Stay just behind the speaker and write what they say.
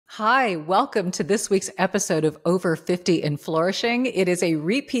Hi, welcome to this week's episode of Over 50 and Flourishing. It is a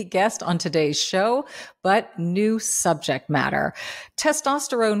repeat guest on today's show, but new subject matter.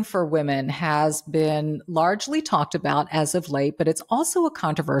 Testosterone for women has been largely talked about as of late, but it's also a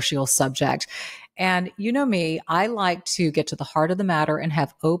controversial subject. And you know me, I like to get to the heart of the matter and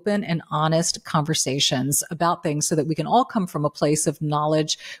have open and honest conversations about things so that we can all come from a place of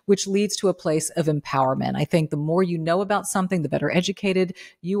knowledge, which leads to a place of empowerment. I think the more you know about something, the better educated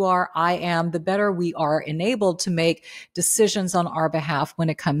you are, I am, the better we are enabled to make decisions on our behalf when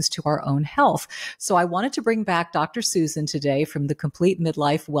it comes to our own health. So I wanted to bring back Dr. Susan today from the Complete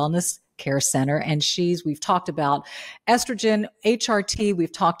Midlife Wellness Care Center. And we've talked about estrogen, HRT.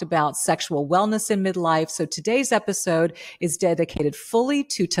 We've talked about sexual wellness in midlife. So today's episode is dedicated fully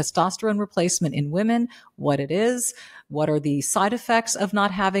to testosterone replacement in women, what it is, what are the side effects of not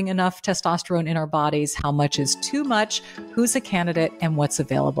having enough testosterone in our bodies, how much is too much, who's a candidate, and what's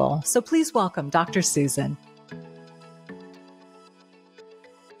available. So please welcome Dr. Susan.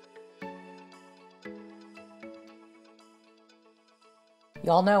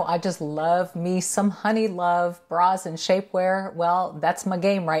 Y'all know I just love me some Honey Love bras and shapewear. Well, that's my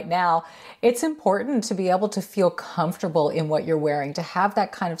game right now. It's important to be able to feel comfortable in what you're wearing, to have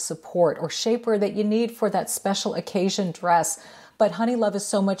that kind of support or shapewear that you need for that special occasion dress. But Honey Love is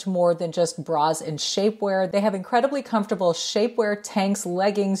so much more than just bras and shapewear. They have incredibly comfortable shapewear, tanks,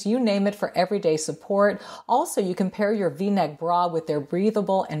 leggings, you name it, for everyday support. Also, you can pair your V-neck bra with their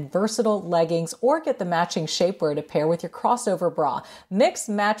breathable and versatile leggings or get the matching shapewear to pair with your crossover bra. Mix,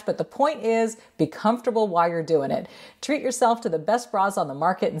 match, but the point is be comfortable while you're doing it. Treat yourself to the best bras on the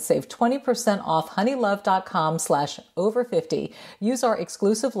market and save 20% off honeylove.com/over50. Use our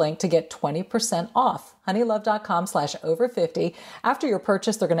exclusive link to get 20% off. honeylove.com/over50. After your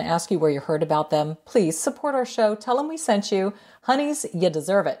purchase, they're going to ask you where you heard about them. Please support our show. Tell them we sent you. Honeys, you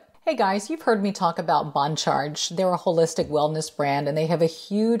deserve it. Hey guys, you've heard me talk about Bon Charge. They're a holistic wellness brand and they have a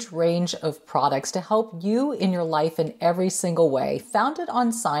huge range of products to help you in your life in every single way. Founded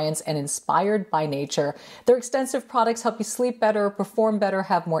on science and inspired by nature, their extensive products help you sleep better, perform better,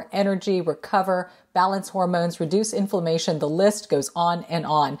 have more energy, recover, balance hormones, reduce inflammation. The list goes on and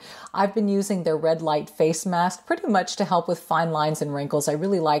on. I've been using their red light face mask pretty much to help with fine lines and wrinkles. I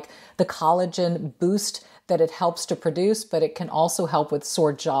really like the collagen boost that it helps to produce, but it can also help with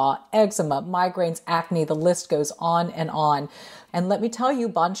sore jaw, eczema, migraines, acne. The list goes on and on. And let me tell you,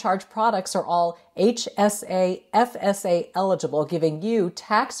 Bon Charge products are all HSA, FSA eligible, giving you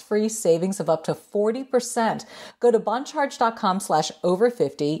tax-free savings of up to 40%. Go to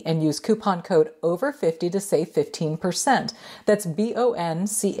boncharge.com/over50 and use coupon code over50 to save 15%. That's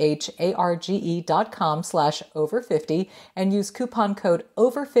boncharge.com/over50 and use coupon code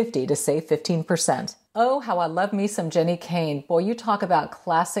over50 to save 15%. Oh, how I love me some Jenny Kane. Boy, you talk about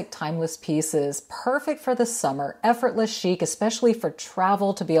classic timeless pieces, perfect for the summer, effortless chic, especially for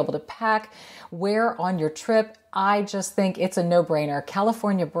travel, to be able to pack, wear on your trip. I just think it's a no-brainer.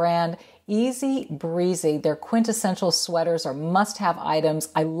 California brand, easy breezy. Their quintessential sweaters are must-have items.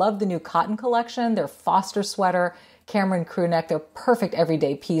 I love the new cotton collection, their Foster sweater, Cameron crew neck. They're perfect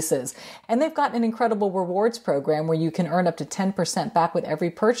everyday pieces. And they've got an incredible rewards program where you can earn up to 10% back with every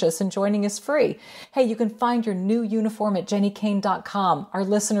purchase, and joining is free. Hey, you can find your new uniform at jennykane.com. Our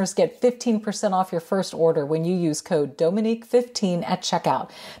listeners get 15% off your first order when you use code Dominique15 at checkout.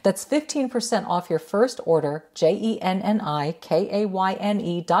 That's 15% off your first order,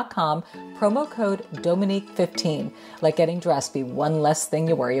 JENNIKAYNE.com, promo code Dominique15. Let getting dressed be one less thing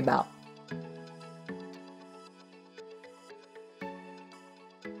you worry about.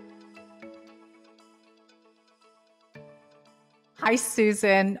 Hi,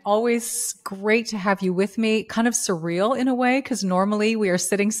 Susan. Always great to have you with me. Kind of surreal in a way, because normally we are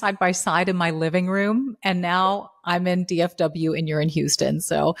sitting side by side in my living room, and now I'm in DFW and you're in Houston.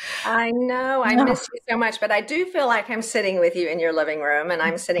 So I know I miss you so much, but I do feel like I'm sitting with you in your living room and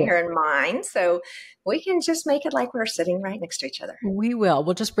I'm sitting here in mine. So we can just make it like we're sitting right next to each other. We will.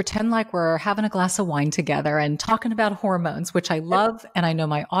 We'll just pretend like we're having a glass of wine together and talking about hormones, which I love. And I know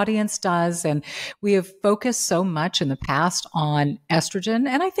my audience does. And we have focused so much in the past on estrogen.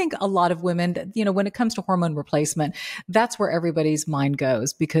 And I think a lot of women, you know, when it comes to hormone replacement, that's where everybody's mind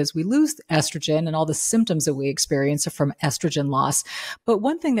goes, because we lose estrogen and all the symptoms that we experience are from estrogen loss. But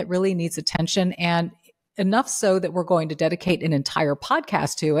one thing that really needs attention, and enough so that we're going to dedicate an entire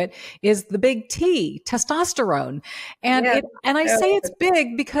podcast to it, is the big T, testosterone. And I say it's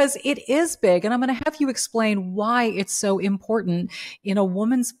big because it is big. And I'm going to have you explain why it's so important in a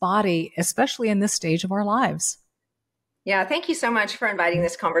woman's body, especially in this stage of our lives. Yeah, thank you so much for inviting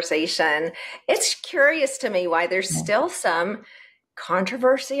this conversation. It's curious to me why there's still some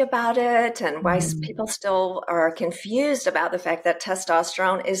controversy about it and why people still are confused about the fact that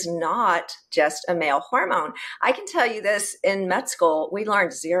testosterone is not just a male hormone. I can tell you this, in med school, we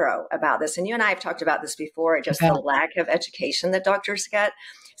learned zero about this. And you and I have talked about this before, just the lack of education that doctors get.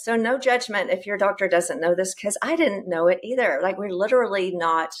 So no judgment if your doctor doesn't know this, because I didn't know it either. Like, we're literally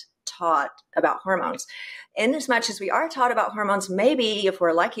not taught about hormones. In as much as we are taught about hormones, maybe if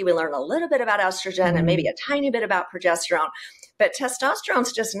we're lucky, we learn a little bit about estrogen and maybe a tiny bit about progesterone. But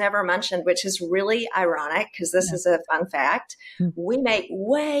testosterone's just never mentioned, which is really ironic, because this is a fun fact. We make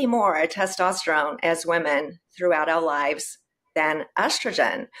way more testosterone as women throughout our lives than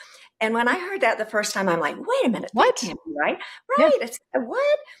estrogen. And when I heard that the first time, I'm like, wait a minute, that can't be right. Right. It's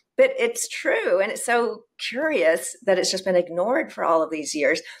what? But it's true. And it's so curious that it's just been ignored for all of these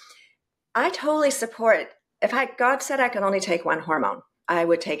years. I totally support, God said I could only take one hormone, I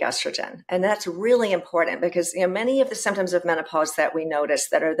would take estrogen. And that's really important, because many of the symptoms of menopause that we notice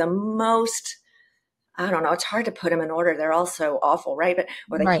that are the most, I don't know, it's hard to put them in order. They're all so awful, right?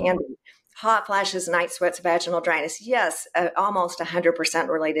 Or they can be. Hot flashes, night sweats, vaginal dryness. Yes, almost 100%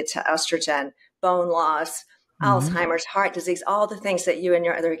 related to estrogen. Bone loss, Alzheimer's, heart disease, all the things that you and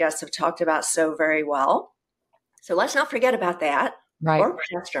your other guests have talked about so very well. So let's not forget about that. Or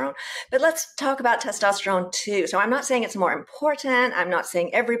progesterone. But let's talk about testosterone too. So I'm not saying it's more important. I'm not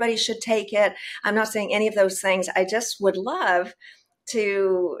saying everybody should take it. I'm not saying any of those things. I just would love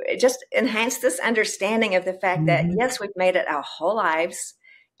to just enhance this understanding of the fact that, yes, we've made it our whole lives.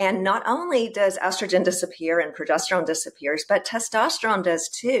 And not only does estrogen disappear and progesterone disappears, but testosterone does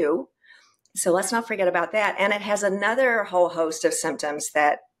too. So let's not forget about that. And it has another whole host of symptoms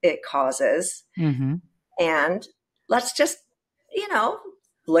that it causes. And let's just,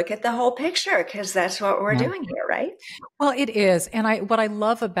 look at the whole picture, because that's what we're doing here, right? Well, it is. And what I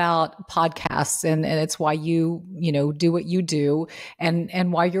love about podcasts, and it's why you do what you do,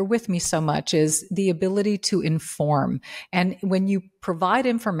 and why you're with me so much, is the ability to inform. And when you provide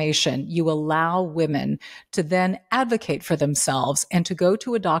information, you allow women to then advocate for themselves and to go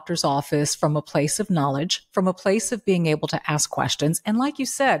to a doctor's office from a place of knowledge, from a place of being able to ask questions. And like you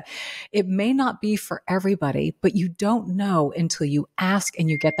said, it may not be for everybody, but you don't know until you ask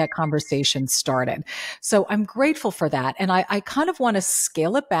and you get that conversation started. So I'm grateful for that. And I kind of want to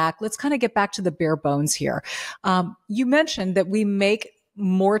scale it back. Let's kind of get back to the bare bones here. You mentioned that we make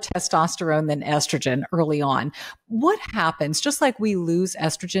more testosterone than estrogen early on. What happens, just like we lose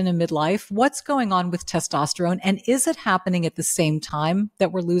estrogen in midlife, what's going on with testosterone? And is it happening at the same time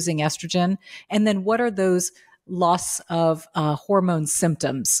that we're losing estrogen? And then what are those loss of hormone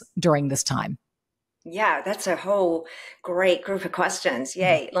symptoms during this time? Yeah, that's a whole great group of questions.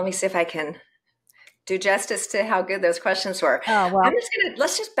 Yay. Let me see if I can do justice to how good those questions were.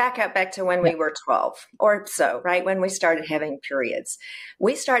 Let's just back to when we were 12 or so, right? When we started having periods,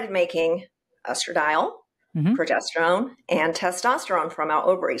 we started making estradiol, progesterone, and testosterone from our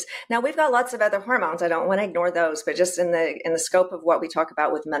ovaries. Now, we've got lots of other hormones. I don't want to ignore those, but just in the scope of what we talk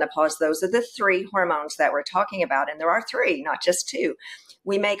about with menopause, those are the three hormones that we're talking about. And there are three, not just two.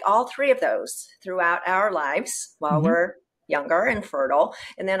 We make all three of those throughout our lives while we're younger and fertile.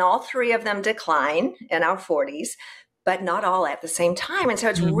 And then all three of them decline in our 40s, but not all at the same time. And so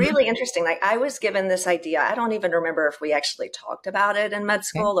it's really interesting. Like, I was given this idea. I don't even remember if we actually talked about it in med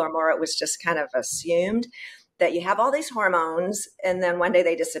school or more it was just kind of assumed that you have all these hormones and then one day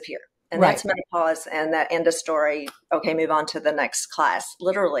they disappear. And that's menopause, and that end of story. Okay, move on to the next class.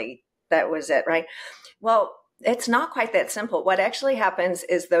 Literally, that was it, right? Well, it's not quite that simple. What actually happens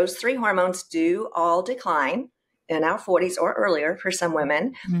is those three hormones do all decline in our 40s or earlier for some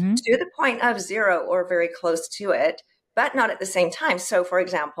women to the point of zero or very close to it, but not at the same time. So, for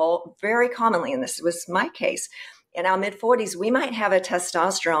example, very commonly, and this was my case, in our mid 40s, we might have a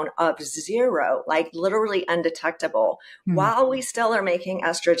testosterone of zero, like literally undetectable, while we still are making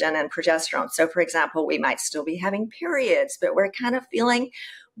estrogen and progesterone. So, for example, we might still be having periods, but we're kind of feeling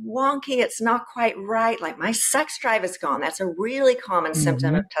wonky. It's not quite right. Like, my sex drive is gone. That's a really common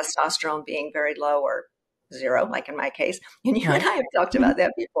symptom of testosterone being very low or zero, like in my case. And you and I have talked about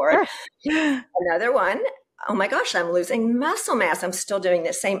that before. Another one, oh my gosh, I'm losing muscle mass. I'm still doing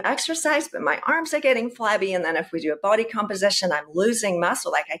the same exercise, but my arms are getting flabby. And then if we do a body composition, I'm losing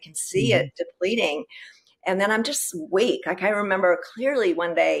muscle. Like, I can see it depleting. And then I'm just weak. Like, I remember clearly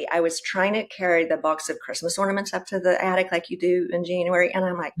one day I was trying to carry the box of Christmas ornaments up to the attic like you do in January. And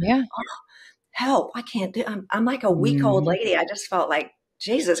I'm like, oh, help, I can't do it. I'm like a weak old lady. I just felt like,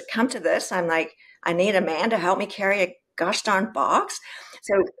 Jesus, come to this. I'm like, I need a man to help me carry a gosh darn box.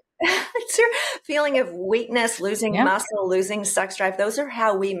 So it's your feeling of weakness, losing muscle, losing sex drive. Those are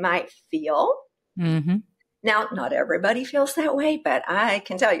how we might feel. Now, not everybody feels that way, but I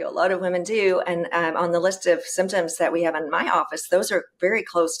can tell you a lot of women do. And on the list of symptoms that we have in my office, those are very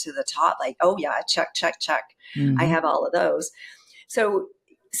close to the top. Like, oh yeah, check, check, check. I have all of those. So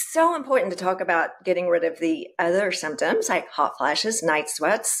important to talk about getting rid of the other symptoms like hot flashes, night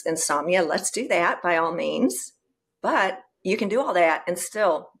sweats, insomnia. Let's do that by all means. But you can do all that and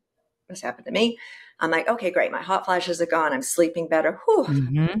still, this happened to me. I'm like, okay, great. My hot flashes are gone. I'm sleeping better. Whew,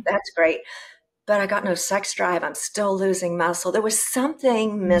 that's great. But I got no sex drive. I'm still losing muscle. There was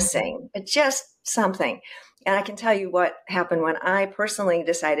something missing, just something. And I can tell you what happened when I personally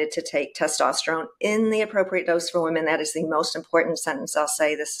decided to take testosterone in the appropriate dose for women. That is the most important sentence I'll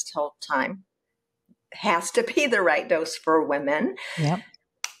say this whole time. Has to be the right dose for women. Yep.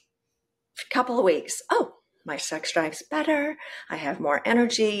 A couple of weeks. Oh, my sex drive's better. I have more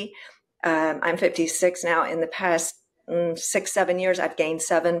energy. I'm 56 now. In the past 6-7 years, I've gained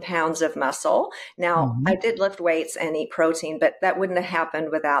 7 pounds of muscle. Now, I did lift weights and eat protein, but that wouldn't have happened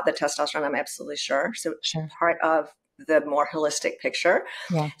without the testosterone, I'm absolutely sure. So part of the more holistic picture.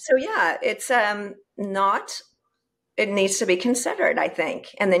 Yeah. So yeah, it's not, it needs to be considered, I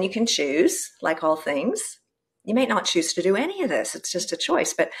think. And then you can choose, like all things. You may not choose to do any of this. It's just a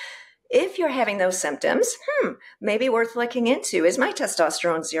choice. But if you're having those symptoms, maybe worth looking into. Is my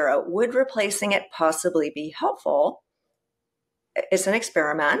testosterone zero? Would replacing it possibly be helpful? It's an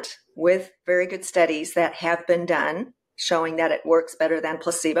experiment with very good studies that have been done showing that it works better than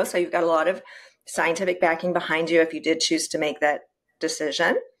placebo. So you've got a lot of scientific backing behind you if you did choose to make that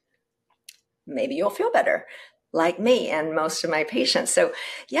decision. Maybe you'll feel better, like me and most of my patients. So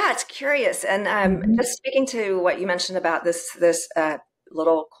yeah, it's curious. And just speaking to what you mentioned about this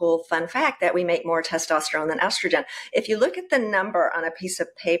little cool fun fact that we make more testosterone than estrogen. If you look at the number on a piece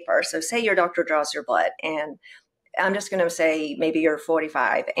of paper, so say your doctor draws your blood, and I'm just going to say maybe you're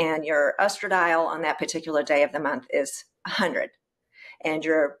 45 and your estradiol on that particular day of the month is 100 and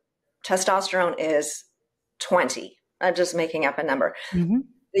your testosterone is 20. I'm just making up a number.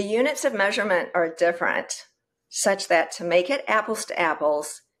 The units of measurement are different such that to make it apples to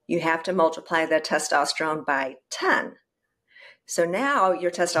apples, you have to multiply the testosterone by 10. So now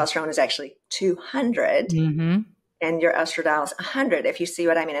your testosterone is actually 200 and your estradiol is 100, if you see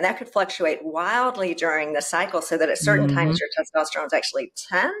what I mean. And that could fluctuate wildly during the cycle so that at certain times your testosterone is actually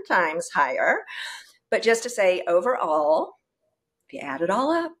 10 times higher. But just to say overall, if you add it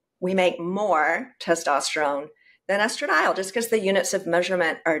all up, we make more testosterone than estradiol just because the units of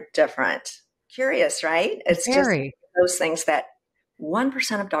measurement are different. Curious, right? It's just those things that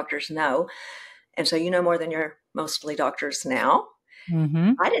 1% of doctors know. And so you know more than your mostly doctors now.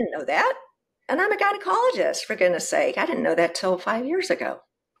 I didn't know that. And I'm a gynecologist, for goodness sake. I didn't know that till 5 years ago.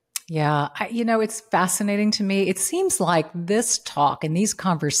 Yeah. It's fascinating to me. It seems like this talk and these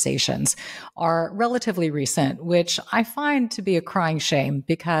conversations are relatively recent, which I find to be a crying shame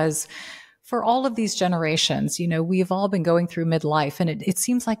because for all of these generations, we've all been going through midlife, and it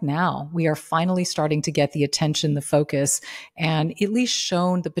seems like now we are finally starting to get the attention, the focus, and at least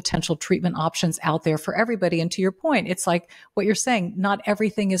shown the potential treatment options out there for everybody. And to your point, it's like what you're saying, not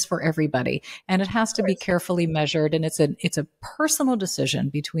everything is for everybody, and it has to be carefully measured. And it's a personal decision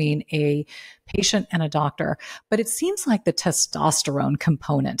between a patient and a doctor. But it seems like the testosterone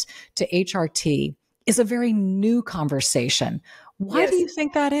component to HRT is a very new conversation. Why do you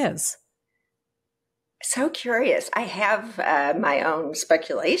think that is? So curious. I have my own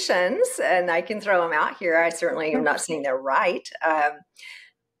speculations and I can throw them out here. I certainly am not saying they're right.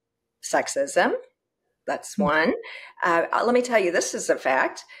 Sexism, that's one. Let me tell you, this is a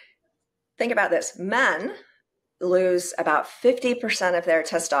fact. Think about this. Men lose about 50% of their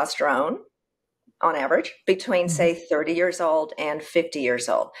testosterone on average between, say, 30 years old and 50 years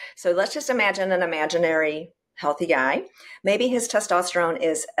old. So let's just imagine an imaginary healthy guy. Maybe his testosterone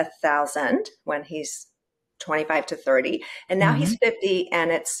is 1,000 when he's 25 to 30, and now he's 50 and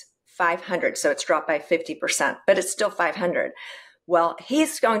it's 500. So it's dropped by 50%, but it's still 500. Well,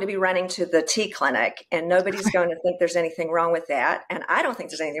 he's going to be running to the T clinic and nobody's going to think there's anything wrong with that. And I don't think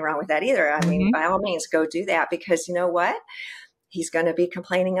there's anything wrong with that either. I mean, by all means, go do that because you know what? He's going to be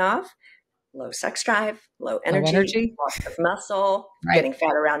complaining of low sex drive, low energy, loss of muscle, getting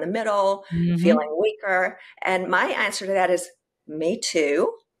fat around the middle, feeling weaker. And my answer to that is me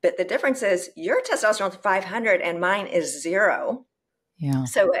too. But the difference is your testosterone is 500 and mine is 0. Yeah.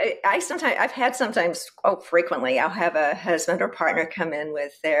 So frequently I'll have a husband or partner come in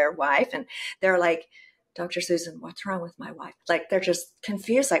with their wife and they're like, Dr. Susan, what's wrong with my wife? Like, they're just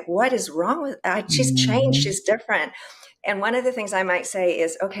confused. Like, what is wrong with her? She's changed. She's different. And one of the things I might say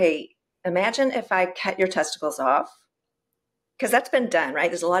is, okay, imagine if I cut your testicles off, because that's been done, right?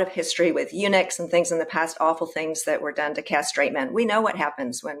 There's a lot of history with eunuchs and things in the past, awful things that were done to castrate men. We know what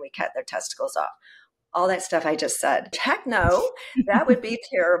happens when we cut their testicles off. All that stuff I just said. Heck no, that would be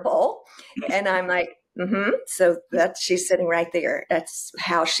terrible. And I'm like, So she's sitting right there. That's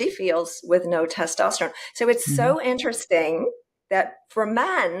how she feels with no testosterone. So it's so interesting that for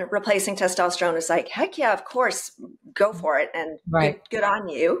men, replacing testosterone is like, heck yeah, of course, go for it. And good on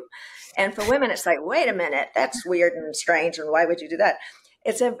you. And for women, it's like, wait a minute, that's weird and strange. And why would you do that?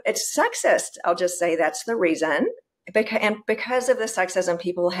 It's sexist. I'll just say that's the reason. Because of the sexism,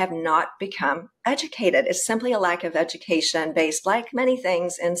 people have not become educated. It's simply a lack of education based, like many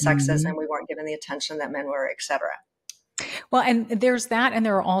things in sexism. We weren't given the attention that men were, et cetera. Well, and there's that. And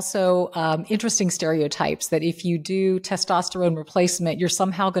there are also interesting stereotypes that if you do testosterone replacement, you're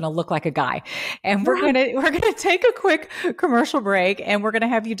somehow going to look like a guy. And we're going to take a quick commercial break, and we're going to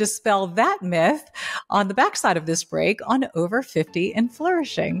have you dispel that myth on the backside of this break on Over 50 and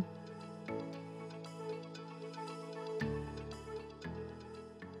Flourishing.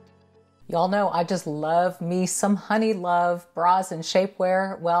 Y'all know I just love me some Honey Love bras and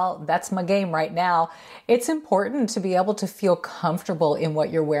shapewear. Well, that's my game right now. It's important to be able to feel comfortable in what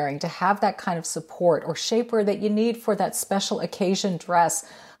you're wearing, to have that kind of support or shapewear that you need for that special occasion dress.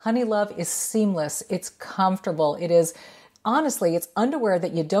 Honey Love is seamless. It's comfortable. It is honestly, it's underwear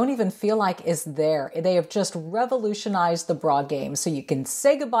that you don't even feel like is there. They have just revolutionized the bra game, so you can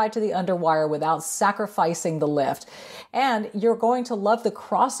say goodbye to the underwire without sacrificing the lift. And you're going to love the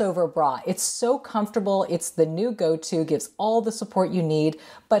crossover bra. It's so comfortable. It's the new go-to, gives all the support you need.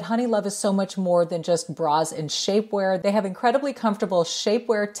 But Honey Love is so much more than just bras and shapewear. They have incredibly comfortable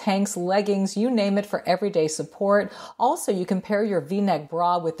shapewear, tanks, leggings, you name it, for everyday support. Also, you can pair your V-neck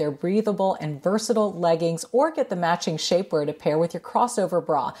bra with their breathable and versatile leggings, or get the matching shapewear to pair with your crossover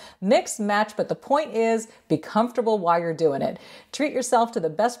bra. Mix, match, but the point is, be comfortable while you're doing it. Treat yourself to the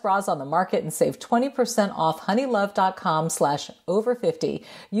best bras on the market and save 20% off honeylove.com/over50.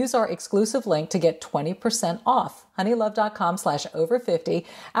 Use our exclusive link to get 20% off. honeylove.com/over50.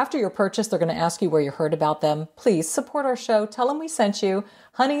 After your purchase, they're going to ask you where you heard about them. Please support our show. Tell them we sent you.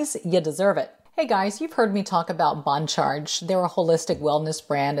 Honeys, you deserve it. Hey guys, you've heard me talk about Bon Charge. They're a holistic wellness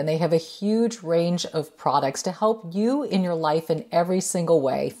brand, and they have a huge range of products to help you in your life in every single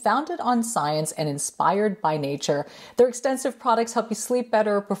way. Founded on science and inspired by nature, their extensive products help you sleep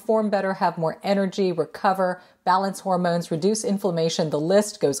better, perform better, have more energy, recover, balance hormones, reduce inflammation. The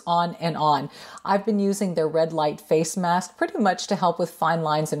list goes on and on. I've been using their red light face mask pretty much to help with fine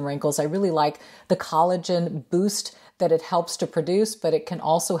lines and wrinkles. I really like the collagen boost that it helps to produce, but it can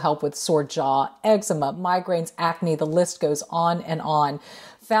also help with sore jaw, eczema, migraines, acne. The list goes on and on.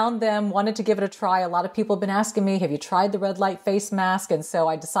 Found them, wanted to give it a try. A lot of people have been asking me, have you tried the red light face mask? And so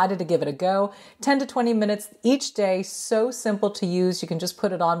I decided to give it a go. 10 to 20 minutes each day. So simple to use. You can just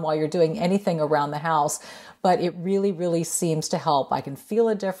put it on while you're doing anything around the house. But it really, really seems to help. I can feel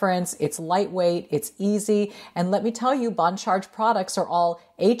a difference. It's lightweight. It's easy. And let me tell you, Bon Charge products are all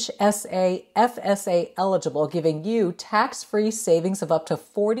HSA, FSA eligible, giving you tax-free savings of up to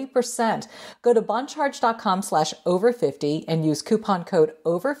 40%. Go to boncharge.com/over50 and use coupon code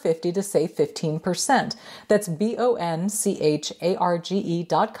over50 to save 15%. That's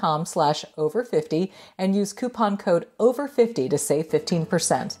boncharge.com/over50 and use coupon code over50 to save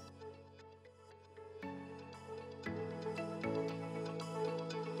 15%.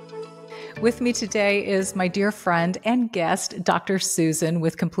 With me today is my dear friend and guest, Dr. Susan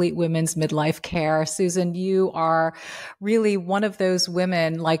with Complete Women's Midlife Care. Susan, you are really one of those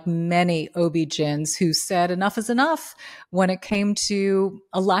women, like many OB-GYNs, who said enough is enough when it came to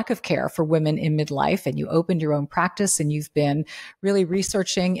a lack of care for women in midlife. And you opened your own practice, and you've been really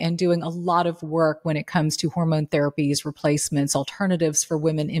researching and doing a lot of work when it comes to hormone therapies, replacements, alternatives for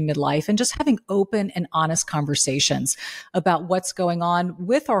women in midlife, and just having open and honest conversations about what's going on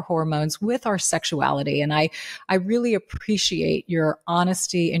with our hormones, with our sexuality. And I really appreciate your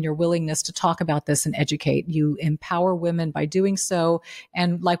honesty and your willingness to talk about this and educate. You empower women by doing so.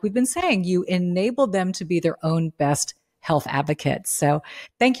 And like we've been saying, you enable them to be their own best health advocates. So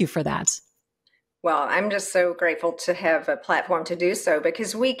thank you for that. Well, I'm just so grateful to have a platform to do so,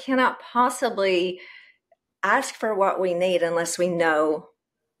 because we cannot possibly ask for what we need unless we know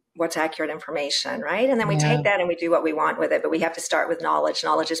what's accurate information, right? And then we take that and we do what we want with it, but we have to start with knowledge.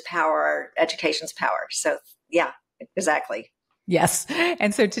 Knowledge is power. Education's power. So yeah, exactly. Yes.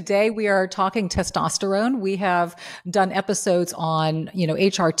 And so today we are talking testosterone. We have done episodes on,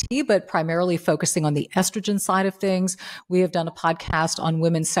 HRT, but primarily focusing on the estrogen side of things. We have done a podcast on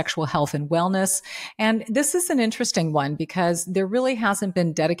women's sexual health and wellness. And this is an interesting one because there really hasn't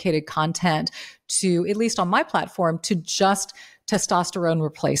been dedicated content to, at least on my platform, to just testosterone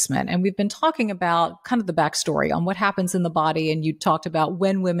replacement. And we've been talking about kind of the backstory on what happens in the body. And you talked about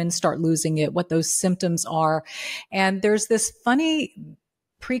when women start losing it, what those symptoms are. And there's this funny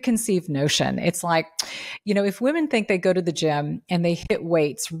preconceived notion. It's like, if women think they go to the gym and they hit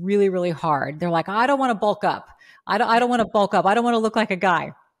weights really, really hard, they're like, I don't want to bulk up. I don't want to bulk up. I don't want to look like a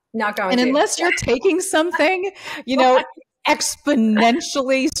guy. Not going and to. Unless you're taking something,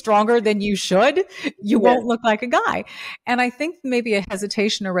 exponentially stronger than you should, you won't look like a guy. And I think maybe a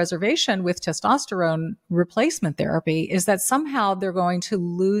hesitation or reservation with testosterone replacement therapy is that somehow they're going to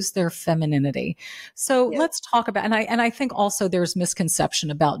lose their femininity. So let's talk about, and I think also there's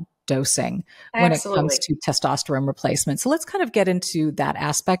misconception about dosing when it comes to testosterone replacement. So let's kind of get into that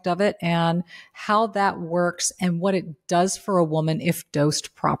aspect of it and how that works and what it does for a woman if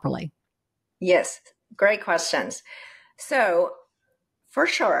dosed properly. Yes, great questions. So for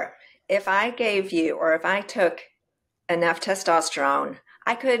sure, if I gave you or if I took enough testosterone,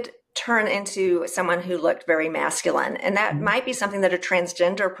 I could turn into someone who looked very masculine. And that might be something that a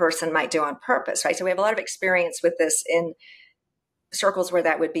transgender person might do on purpose, right? So we have a lot of experience with this in circles where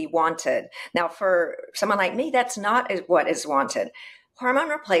that would be wanted. Now, for someone like me, that's not what is wanted. Hormone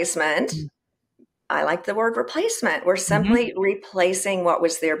replacement, I like the word replacement. We're simply replacing what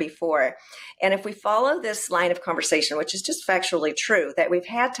was there before. And if we follow this line of conversation, which is just factually true, that we've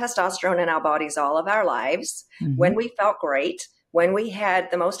had testosterone in our bodies all of our lives, when we felt great, when we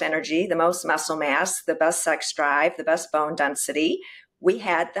had the most energy, the most muscle mass, the best sex drive, the best bone density, we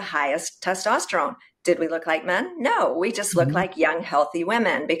had the highest testosterone. Did we look like men? No, we just looked like young, healthy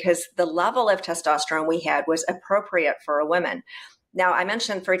women because the level of testosterone we had was appropriate for a woman. Now, I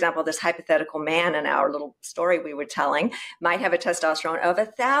mentioned, for example, this hypothetical man in our little story we were telling might have a testosterone of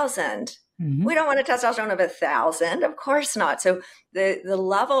 1,000. We don't want a testosterone of 1,000. Of course not. So the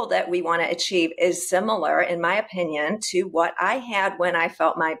level that we want to achieve is similar, in my opinion, to what I had when I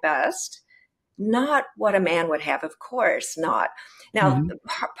felt my best, not what a man would have. Of course not. Now,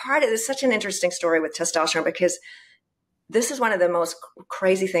 part of this is such an interesting story with testosterone because this is one of the most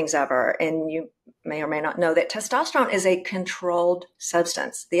crazy things ever. And you may or may not know that testosterone is a controlled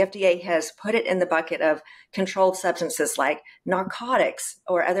substance. The FDA has put it in the bucket of controlled substances like narcotics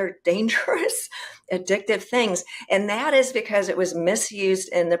or other dangerous, addictive things. And that is because it was misused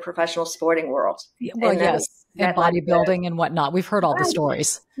in the professional sporting world. Well, yes. And bodybuilding and whatnot. We've heard all the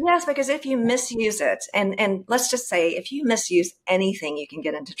stories. Yes, because if you misuse it, and let's just say if you misuse anything, you can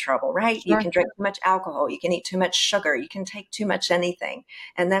get into trouble, right? Sure. You can drink too much alcohol. You can eat too much sugar. You can take too much anything.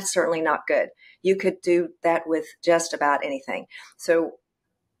 And that's certainly not good. You could do that with just about anything. So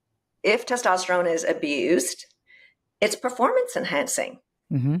if testosterone is abused, it's performance enhancing.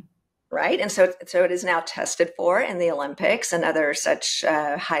 Right. And so it is now tested for in the Olympics and other such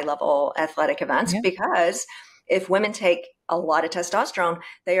high level athletic events, because if women take a lot of testosterone,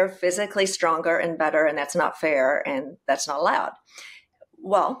 they are physically stronger and better. And that's not fair. And that's not allowed.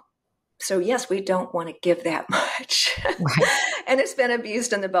 Well, so yes, we don't want to give that much. And it's been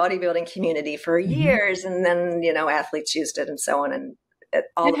abused in the bodybuilding community for years. And then, athletes used it and so on. And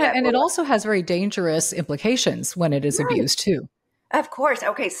it also has very dangerous implications when it is abused too. Of course.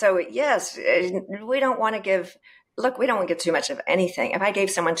 Okay. So yes, we don't want to give too much of anything. If I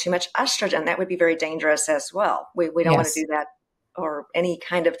gave someone too much estrogen, that would be very dangerous as well. We don't want to do that, or any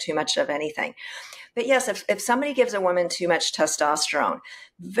kind of too much of anything. But yes, if somebody gives a woman too much testosterone,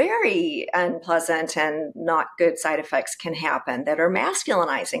 very unpleasant and not good side effects can happen that are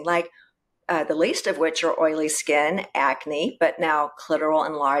masculinizing, like the least of which are oily skin, acne, but now clitoral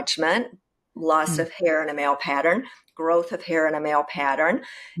enlargement, loss of hair in a male pattern, growth of hair in a male pattern,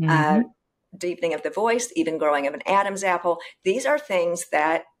 deepening of the voice, even growing of an Adam's apple. These are things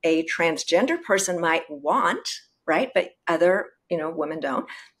that a transgender person might want, right? But other, women don't.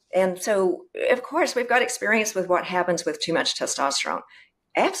 And so, of course, we've got experience with what happens with too much testosterone.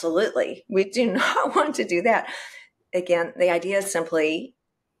 Absolutely. We do not want to do that. Again, the idea is simply,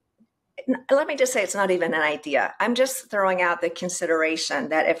 let me just say it's not even an idea. I'm just throwing out the consideration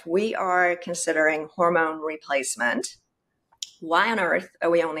that if we are considering hormone replacement, why on earth are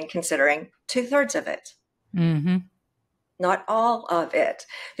we only considering 2/3 of it? Not all of it.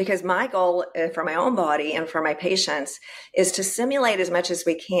 Because my goal for my own body and for my patients is to simulate as much as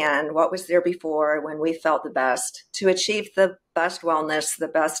we can what was there before when we felt the best, to achieve the best wellness, the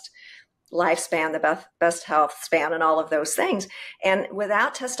best lifespan, the best health span, and all of those things. And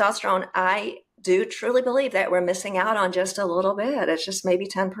without testosterone, I do truly believe that we're missing out on just a little bit. It's just maybe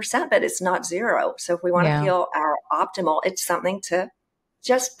 10%, but it's not zero. So if we want to feel our optimal, it's something to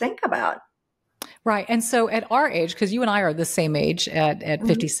just think about. Right. And so at our age, because you and I are the same age at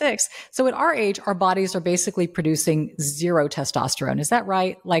 56, so at our age, our bodies are basically producing zero testosterone. Is that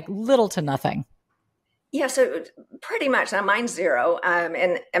right? Like little to nothing. Yeah, so pretty much. Now mine's zero,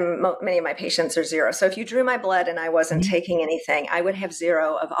 and many of my patients are zero. So if you drew my blood and I wasn't taking anything, I would have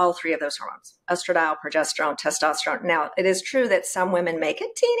zero of all three of those hormones: estradiol, progesterone, testosterone. Now, it is true that some women make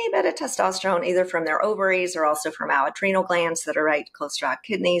a teeny bit of testosterone, either from their ovaries or also from our adrenal glands that are right close to our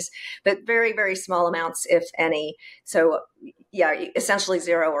kidneys, but very, very small amounts, if any. So yeah, essentially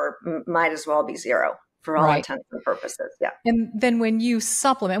zero, or might as well be zero, for all intents and purposes. Yeah. And then when you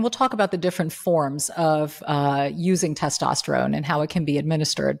supplement, we'll talk about the different forms of using testosterone and how it can be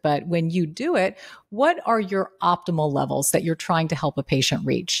administered. But when you do it, what are your optimal levels that you're trying to help a patient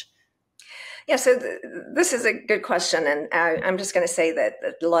reach? Yeah, so this is a good question. And I'm just going to say that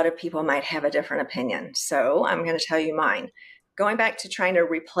a lot of people might have a different opinion. So I'm going to tell you mine. Going back to trying to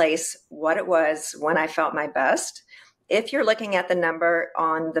replace what it was when I felt my best, if you're looking at the number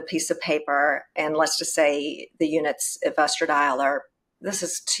on the piece of paper, and let's just say the units of estradiol are, this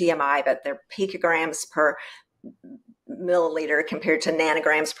is TMI, but they're picograms per milliliter compared to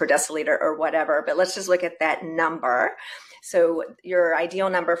nanograms per deciliter or whatever. But let's just look at that number. So your ideal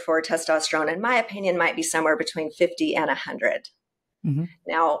number for testosterone, in my opinion, might be somewhere between 50 and 100.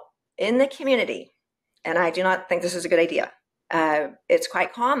 Now, in the community, and I do not think this is a good idea, it's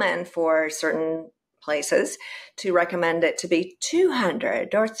quite common for certain places to recommend it to be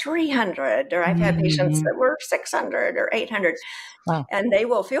 200 or 300, or I've had patients that were 600 or 800. Wow. And they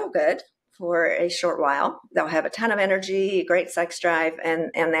will feel good for a short while. They'll have a ton of energy, great sex drive,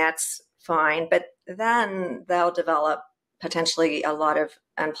 and that's fine. But then they'll develop potentially a lot of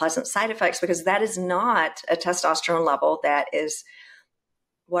unpleasant side effects, because that is not a testosterone level that is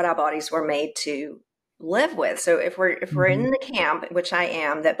what our bodies were made to live with. So if we're in the camp, which I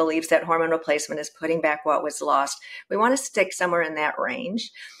am, that believes that hormone replacement is putting back what was lost, we want to stick somewhere in that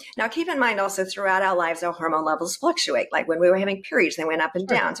range. Now, keep in mind also, throughout our lives, our hormone levels fluctuate. Like when we were having periods, they went up and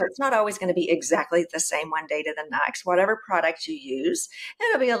down. So it's not always going to be exactly the same one day to the next. Whatever product you use,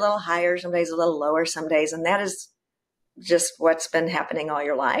 it'll be a little higher, some days a little lower, some days. And that is just what's been happening all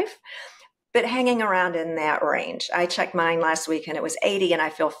your life. But hanging around in that range. I checked mine last week and it was 80, and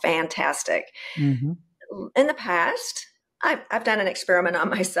I feel fantastic. In the past, I've done an experiment on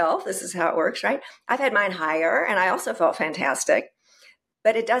myself. This is how it works, right? I've had mine higher, and I also felt fantastic.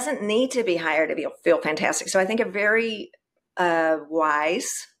 But it doesn't need to be higher to feel fantastic. So I think a very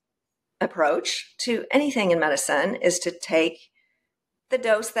wise approach to anything in medicine is to take the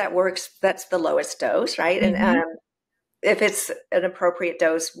dose that works. That's the lowest dose, right? And if it's an appropriate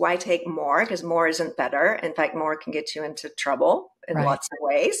dose, why take more? Because more isn't better. In fact, more can get you into trouble in lots of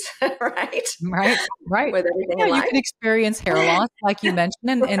ways, right? Right. With everything in You life. can experience hair loss, like you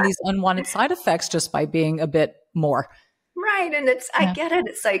mentioned, and these unwanted side effects just by being a bit more. Right. And I get it.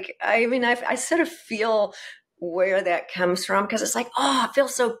 It's like, I mean, I sort of feel where that comes from, because it's like, oh, it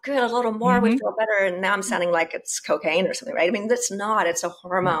feels so good. A little more would feel better. And now I'm sounding like it's cocaine or something, right? I mean, that's not. It's a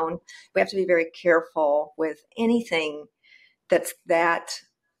hormone. We have to be very careful with anything that's that,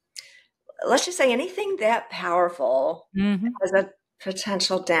 let's just say anything that powerful has a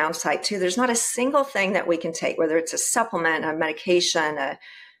potential downside too. There's not a single thing that we can take, whether it's a supplement, a medication,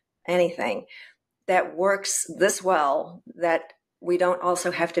 anything that works this well, that we don't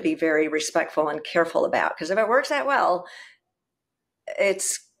also have to be very respectful and careful about. Because if it works that well,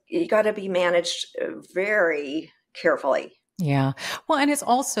 you got to be managed very carefully. Yeah. Well, and it's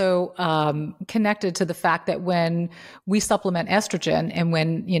also connected to the fact that when we supplement estrogen, and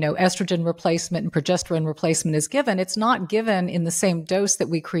when, estrogen replacement and progesterone replacement is given, it's not given in the same dose that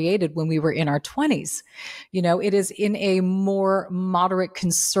we created when we were in our 20s. It is in a more moderate,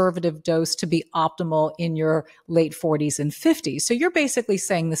 conservative dose to be optimal in your late 40s and 50s. So you're basically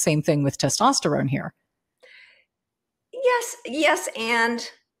saying the same thing with testosterone here. Yes. And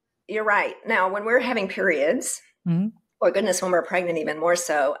you're right. Now, when we're having periods, or goodness, when we're pregnant, even more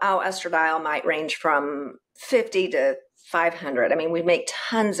so, our estradiol might range from 50 to 500. I mean, we make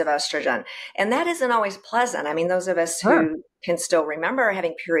tons of estrogen, and that isn't always pleasant. I mean, those of us who can still remember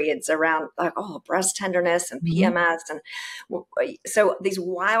having periods around like, breast tenderness and PMS. And so these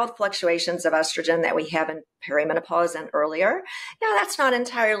wild fluctuations of estrogen that we have in perimenopause and earlier, that's not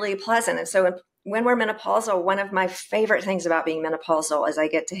entirely pleasant. And so when we're menopausal, one of my favorite things about being menopausal is I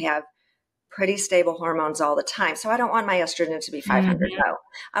get to have pretty stable hormones all the time. So I don't want my estrogen to be 500. No,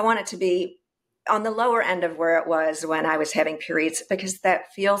 I want it to be on the lower end of where it was when I was having periods, because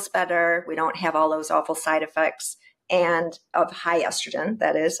that feels better. We don't have all those awful side effects and of high estrogen.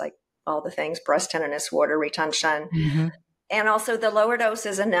 That is like all the things, breast tenderness, water retention. And also the lower dose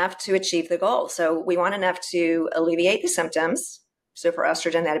is enough to achieve the goal. So we want enough to alleviate the symptoms. So for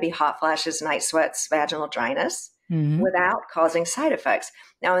estrogen, that'd be hot flashes, night sweats, vaginal dryness, without causing side effects.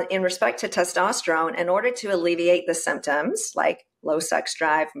 Now, in respect to testosterone, in order to alleviate the symptoms like low sex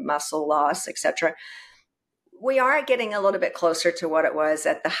drive, muscle loss, etc., we are getting a little bit closer to what it was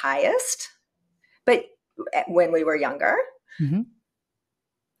at the highest, but when we were younger, and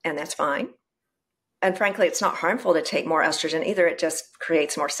that's fine. And frankly, it's not harmful to take more estrogen either. It just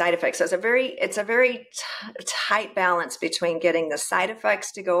creates more side effects. So it's a very tight balance between getting the side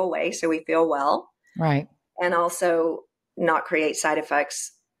effects to go away so we feel well, right, and also not create side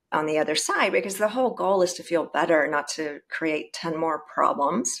effects on the other side, because the whole goal is to feel better, not to create 10 more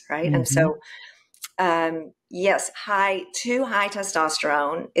problems, right? And so, yes, too high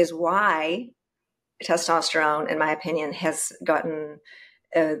testosterone is why testosterone, in my opinion, has gotten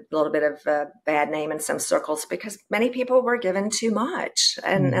a little bit of a bad name in some circles, because many people were given too much,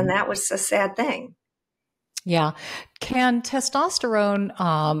 and that was a sad thing. Yeah. Can testosterone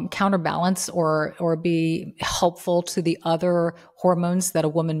counterbalance or be helpful to the other hormones that a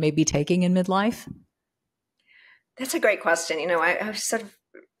woman may be taking in midlife? That's a great question. You know, I was sort of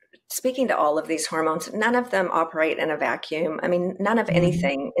speaking to all of these hormones. None of them operate in a vacuum. I mean, none of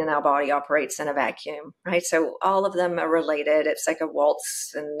anything in our body operates in a vacuum, right? So all of them are related. It's like a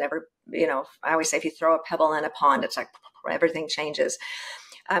waltz, and I always say if you throw a pebble in a pond, it's like everything changes.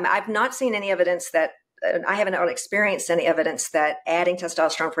 I've not seen any evidence that I haven't experienced any evidence that adding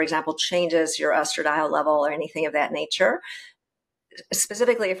testosterone, for example, changes your estradiol level or anything of that nature,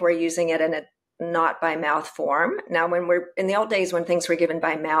 specifically if we're using it in a not by mouth form. Now, when we're in the old days when things were given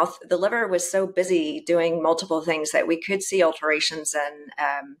by mouth, the liver was so busy doing multiple things that we could see alterations in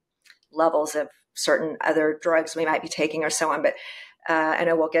levels of certain other drugs we might be taking or so on. But I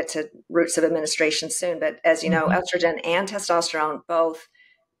know we'll get to routes of administration soon. But as you know, estrogen and testosterone both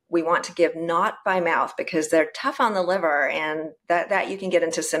we want to give not by mouth, because they're tough on the liver, and that you can get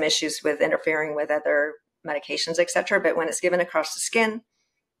into some issues with interfering with other medications, et cetera. But when it's given across the skin,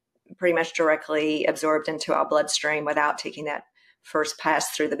 pretty much directly absorbed into our bloodstream without taking that first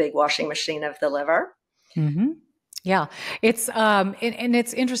pass through the big washing machine of the liver. Yeah, it's and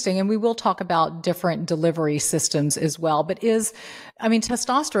it's interesting, and we will talk about different delivery systems as well. But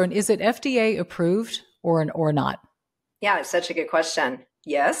testosterone, is it FDA approved or not? Yeah, it's such a good question.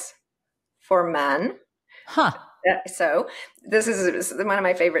 Yes, for men. So this is one of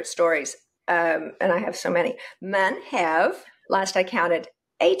my favorite stories, and I have so many. Men have, last I counted,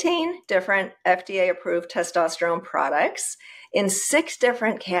 18 different FDA-approved testosterone products in 6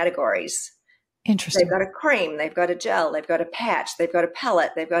 different categories. Interesting. They've got a cream, they've got a gel, they've got a patch, they've got a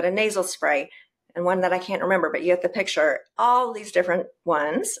pellet, they've got a nasal spray, and one that I can't remember, but you get the picture. All these different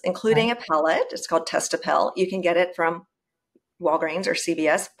ones, including a pellet. It's called Testapel. You can get it from Walgreens or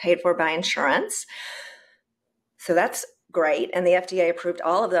CVS, paid for by insurance. So that's great. And the FDA approved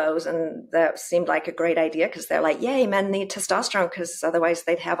all of those. And that seemed like a great idea, because they're like, yay, men need testosterone, because otherwise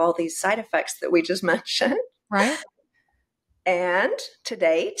they'd have all these side effects that we just mentioned. Right. And to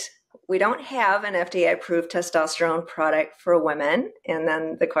date, we don't have an FDA approved testosterone product for women. And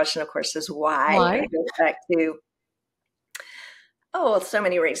then the question, of course, is why? It goes back to so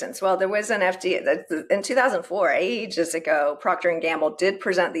many reasons. Well, there was an FDA in 2004, ages ago. Procter & Gamble did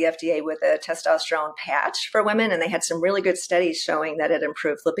present the FDA with a testosterone patch for women, and they had some really good studies showing that it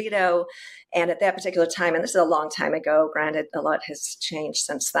improved libido. And at that particular time, and this is a long time ago, granted, a lot has changed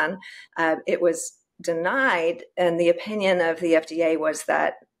since then, it was denied. And the opinion of the FDA was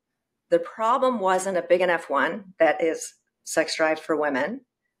that the problem wasn't a big enough one, that is sex drive for women,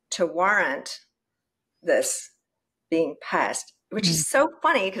 to warrant this being passed. Which is so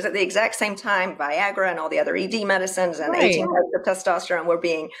funny, because at the exact same time, Viagra and all the other ED medicines and 18 types of testosterone were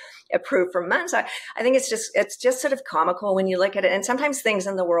being approved for men. So I think it's just sort of comical when you look at it. And sometimes things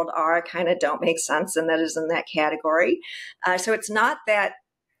in the world kind of don't make sense, and that is in that category. So it's not that.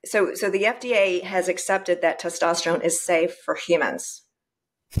 So the FDA has accepted that testosterone is safe for humans,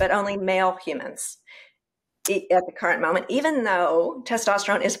 but only male humans at the current moment, even though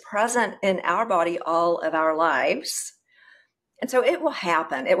testosterone is present in our body all of our lives. And so it will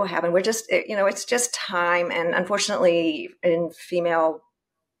happen. It will happen. It's just time. And unfortunately, in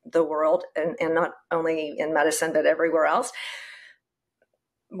the world, and not only in medicine, but everywhere else,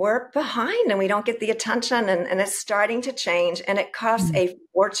 we're behind and we don't get the attention, and it's starting to change, and it costs a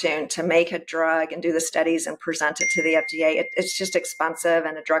fortune to make a drug and do the studies and present it to the FDA. It's just expensive,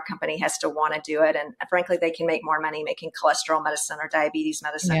 and a drug company has to want to do it. And frankly, they can make more money making cholesterol medicine or diabetes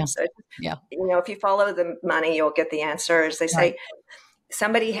medicine. Yeah. So, if you follow the money, you'll get the answer. As they say, right.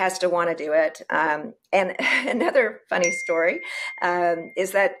 Somebody has to want to do it. And another funny story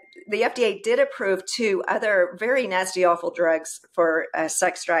is that the FDA did approve 2 other very nasty, awful drugs for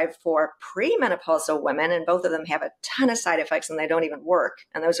sex drive for premenopausal women. And both of them have a ton of side effects and they don't even work.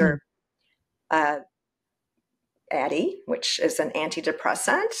 And those are Addy, which is an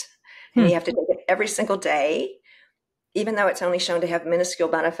antidepressant. And you have to take it every single day, even though it's only shown to have minuscule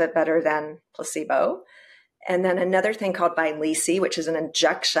benefit, better than placebo. And then another thing called Vyleesi, which is an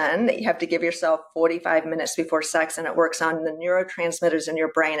injection that you have to give yourself 45 minutes before sex, and it works on the neurotransmitters in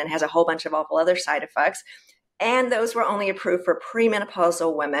your brain and has a whole bunch of awful other side effects. And those were only approved for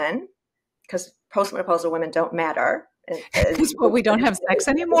premenopausal women because postmenopausal women don't matter. Because we don't have sex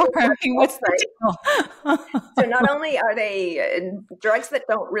anymore. I mean, what's the deal? So not only are they drugs that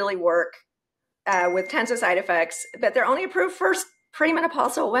don't really work with tons of side effects, but they're only approved for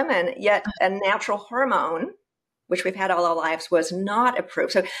premenopausal women, yet a natural hormone, which we've had all our lives, was not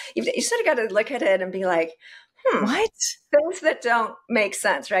approved. So you sort of got to look at it and be like, what? Things that don't make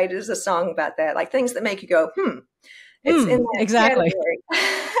sense, right? There's a song about that, like things that make you go, It's in that exactly.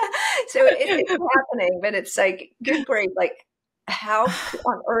 So it's happening, but it's like, good grief, like how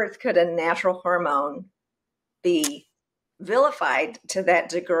on earth could a natural hormone be vilified to that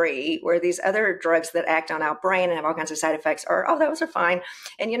degree where these other drugs that act on our brain and have all kinds of side effects are, those are fine.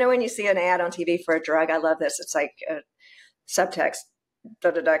 And when you see an ad on TV for a drug, I love this. It's like a subtext,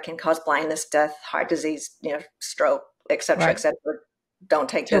 can cause blindness, death, heart disease, stroke, et cetera, et cetera. Don't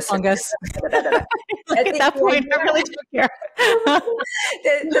take this. Fungus. At that point, I really don't care.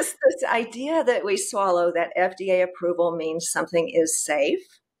 this idea that we swallow that FDA approval means something is safe.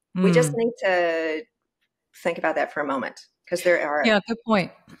 We just need to think about that for a moment, because there are good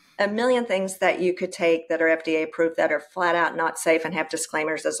point. A million things that you could take that are FDA approved that are flat out not safe and have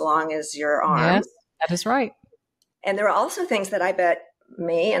disclaimers as long as your arm. Yes, that is right. And there are also things that I bet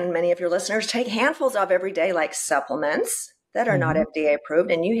me and many of your listeners take handfuls of every day, like supplements that are not FDA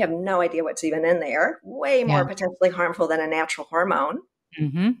approved, and you have no idea what's even in there. Way more potentially harmful than a natural hormone.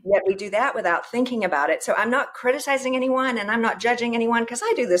 Yet we do that without thinking about it. So I'm not criticizing anyone and I'm not judging anyone, because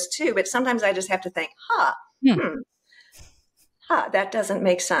I do this too. But sometimes I just have to think, that doesn't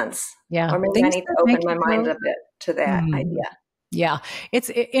make sense. Yeah. Or maybe I need to open my mind a bit to that idea. Yeah. It's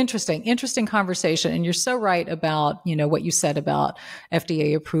interesting conversation. And you're so right about, what you said about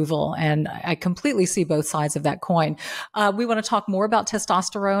FDA approval. And I completely see both sides of that coin. We want to talk more about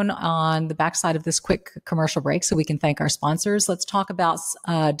testosterone on the backside of this quick commercial break so we can thank our sponsors. Let's talk about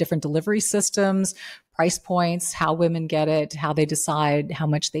different delivery systems, price points, how women get it, how they decide how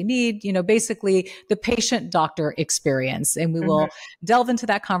much they need, basically the patient-doctor experience. And we will delve into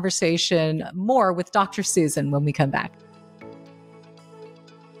that conversation more with Dr. Susan when we come back.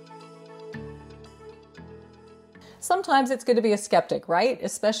 Sometimes it's good to be a skeptic, right?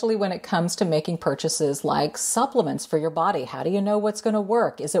 Especially when it comes to making purchases like supplements for your body. How do you know what's going to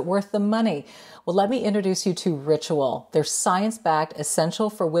work? Is it worth the money? Well, let me introduce you to Ritual. Their science-backed,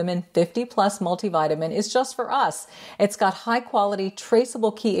 essential for women 50-plus multivitamin is just for us. It's got high-quality,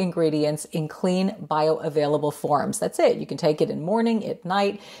 traceable key ingredients in clean, bioavailable forms. That's it. You can take it in morning, at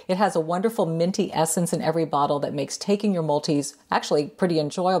night. It has a wonderful minty essence in every bottle that makes taking your multis actually pretty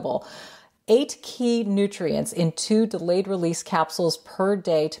enjoyable. 8 key nutrients in 2 delayed release capsules per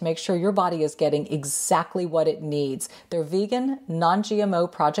day to make sure your body is getting exactly what it needs. They're vegan,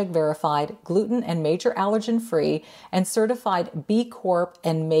 non-GMO, project verified, gluten and major allergen free, and certified B Corp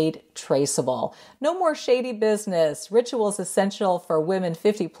and made traceable. No more shady business. Ritual is essential for women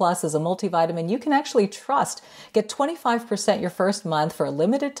 50 plus as a multivitamin you can actually trust. Get 25% your first month for a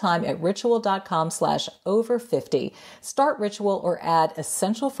limited time at ritual.com/over50. Start Ritual or add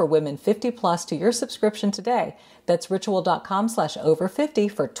essential for women 50 plus to your subscription today. That's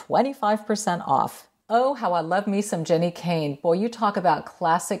ritual.com/over50 for 25% off. Oh, how I love me some Jenny Kane. Boy, you talk about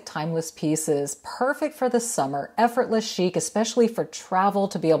classic timeless pieces. Perfect for the summer, effortless chic, especially for travel,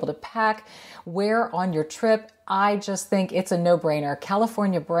 to be able to pack, wear on your trip. I just think it's a no-brainer.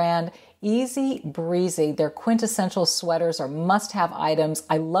 California brand, easy breezy. Their quintessential sweaters are must-have items.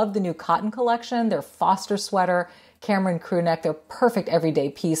 I love the new cotton collection, their Foster sweater. Cameron crew neck. They're perfect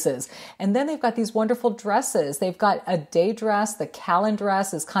everyday pieces. And then they've got these wonderful dresses. They've got a day dress. The Callan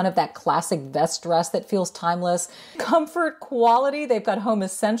dress is kind of that classic vest dress that feels timeless. Comfort, quality. They've got home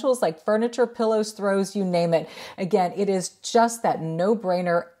essentials like furniture, pillows, throws, you name it. Again, it is just that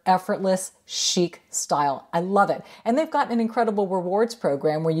no-brainer, effortless, chic style. I love it. And they've got an incredible rewards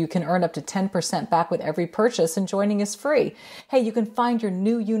program where you can earn up to 10% back with every purchase, and joining is free. Hey, you can find your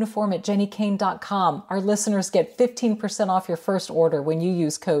new uniform at jennykane.com. Our listeners get 15% off your first order when you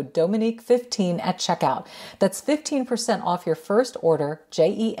use code Dominique15 at checkout. That's 15% off your first order,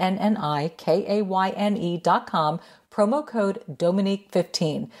 JENNIKAYNE.com, promo code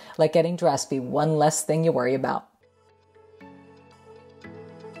Dominique15. Let getting dressed be one less thing you worry about.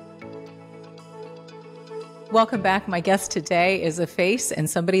 Welcome back. My guest today is a face and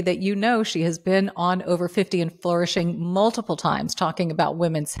somebody that you know. She has been on Over 50 and Flourishing multiple times, talking about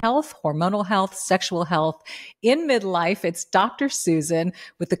women's health, hormonal health, sexual health in midlife. It's Dr. Susan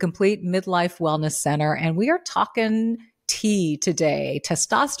with the Complete Midlife Wellness Center. And we are talking T today,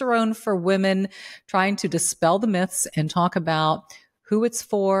 testosterone for women, trying to dispel the myths and talk about who it's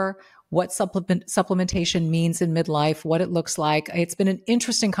for, what supplementation means in midlife, what it looks like. It's been an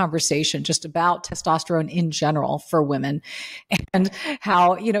interesting conversation just about testosterone in general for women, and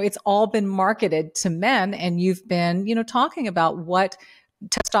how, it's all been marketed to men. And you've been, talking about what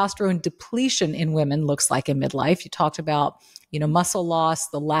testosterone depletion in women looks like in midlife. You talked about, muscle loss,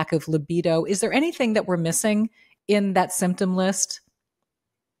 the lack of libido. Is there anything that we're missing in that symptom list?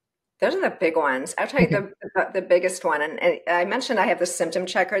 Those are the big ones. I'll tell you the biggest one. And I mentioned I have the symptom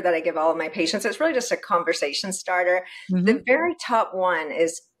checker that I give all of my patients. It's really just a conversation starter. Mm-hmm. The very top one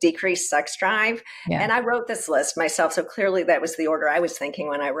is decreased sex drive. Yeah. And I wrote this list myself. So clearly that was the order I was thinking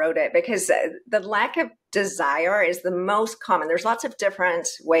when I wrote it, because the lack of desire is the most common. There's lots of different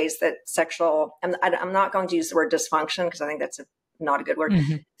ways that I'm not going to use the word dysfunction because I think that's not a good word.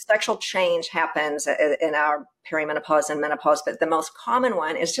 Mm-hmm. Sexual change happens in our perimenopause and menopause, but the most common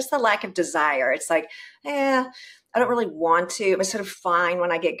one is just the lack of desire. It's like, I don't really want to. I'm sort of fine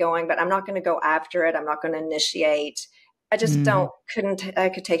when I get going, but I'm not going to go after it. I'm not going to initiate. I just I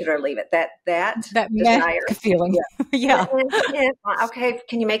could take it or leave it. That desire feeling. Yeah. Okay.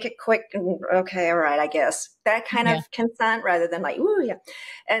 Can you make it quick? Okay. All right. I guess that kind of consent rather than like, ooh, yeah.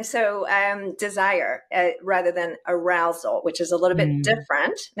 And so, desire rather than arousal, which is a little bit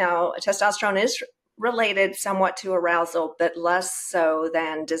different. Now, testosterone is related somewhat to arousal, but less so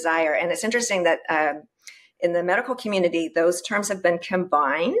than desire. And it's interesting that, in the medical community, those terms have been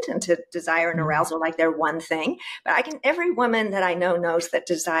combined into desire and arousal, like they're one thing. But every woman that I know knows that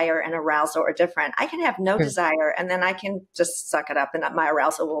desire and arousal are different. I can have no desire, and then I can just suck it up, and my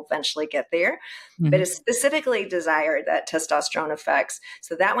arousal will eventually get there. Mm-hmm. But it's specifically desire that testosterone affects.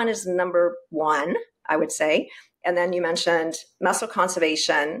 So that one is number one, I would say. And then you mentioned muscle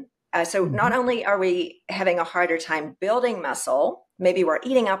conservation. So not only are we having a harder time building muscle, maybe we're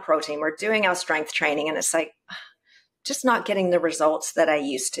eating our protein, we're doing our strength training, and it's like just not getting the results that I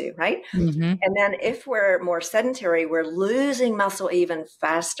used to, right? Mm-hmm. And then if we're more sedentary, we're losing muscle even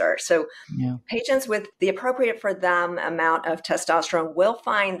faster. So patients with the appropriate for them amount of testosterone will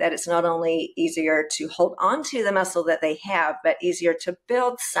find that it's not only easier to hold on to the muscle that they have, but easier to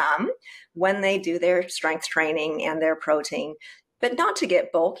build some when they do their strength training and their protein. But not to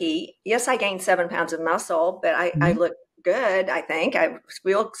get bulky. Yes, I gained 7 pounds of muscle, but I look good, I think. I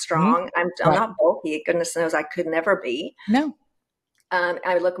feel strong. I'm not bulky. Goodness knows I could never be. No.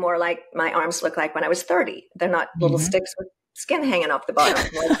 I look more like my arms look like when I was 30. They're not little sticks with skin hanging off the bottom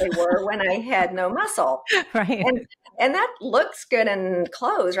like they were when I had no muscle. Right. And that looks good in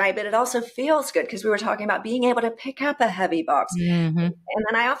clothes, right? But it also feels good because we were talking about being able to pick up a heavy box. Mm-hmm. And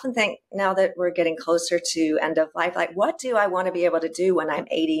then I often think, now that we're getting closer to end of life, like, what do I want to be able to do when I'm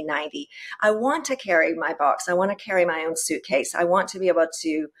 80, 90? I want to carry my box. I want to carry my own suitcase. I want to be able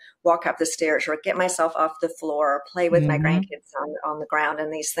to walk up the stairs or get myself off the floor or play with my grandkids on the ground,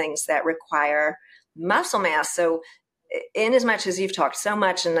 and these things that require muscle mass. So in as much as you've talked so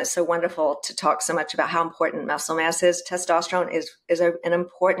much, and it's so wonderful to talk so much about how important muscle mass is, testosterone is an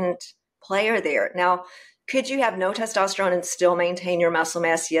important player there. Now, could you have no testosterone and still maintain your muscle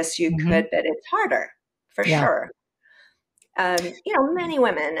mass? Yes, you could, but it's harder for sure. Many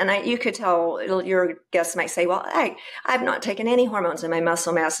women, and you could tell, your guests might say, well, I've not taken any hormones and my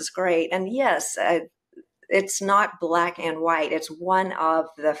muscle mass is great. And yes, it's not black and white. It's one of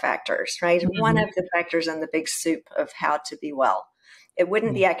the factors, right? Mm-hmm. One of the factors in the big soup of how to be well. It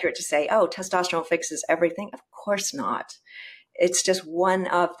wouldn't be accurate to say, oh, testosterone fixes everything. Of course not. It's just one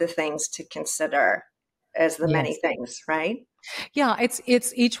of the things to consider as the many things, right? Yeah,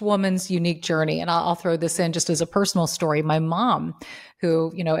 it's each woman's unique journey. And I'll throw this in just as a personal story. My mom,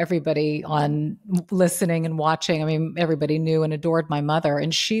 who, everybody on listening and watching, I mean, everybody knew and adored my mother.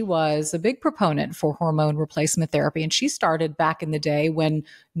 And she was a big proponent for hormone replacement therapy. And she started back in the day when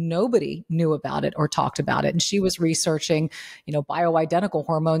nobody knew about it or talked about it. And she was researching, bioidentical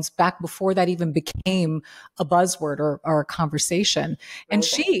hormones back before that even became a buzzword or a conversation. And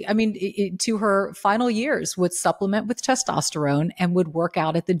she, I mean, to her final years, would supplement with testosterone and would work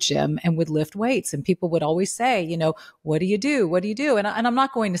out at the gym and would lift weights. And people would always say, what do you do? What do you do? And I'm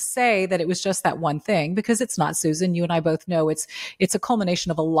not going to say that it was just that one thing, because it's not, Susan. You and I both know it's a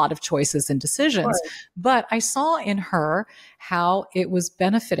culmination of a lot of choices and decisions. Right. But I saw in her how it was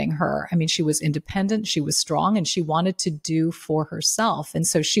benefiting her. I mean, she was independent, she was strong, and she wanted to do for herself. And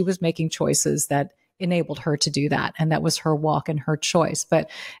so she was making choices that enabled her to do that. And that was her walk and her choice. But,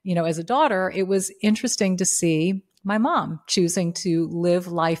 as a daughter, it was interesting to see my mom choosing to live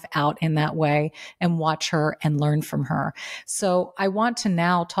life out in that way and watch her and learn from her. So I want to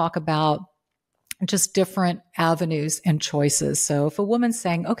now talk about just different avenues and choices. So if a woman's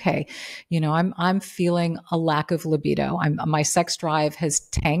saying, okay, I'm feeling a lack of libido. My sex drive has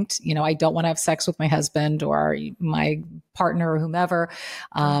tanked. I don't want to have sex with my husband or my partner or whomever.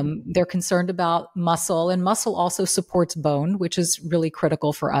 They're concerned about muscle, and muscle also supports bone, which is really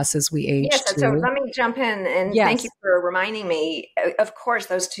critical for us as we age. Yes. So let me jump in and thank you for reminding me. Of course,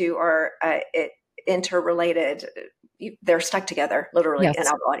 those two are interrelated. They're stuck together literally in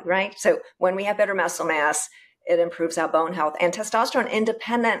our body, right? So when we have better muscle mass, it improves our bone health. And testosterone,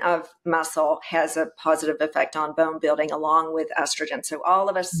 independent of muscle, has a positive effect on bone building along with estrogen. So all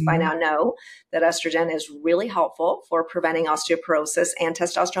of us by now know that estrogen is really helpful for preventing osteoporosis, and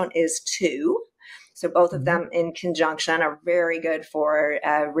testosterone is too. So both of them in conjunction are very good for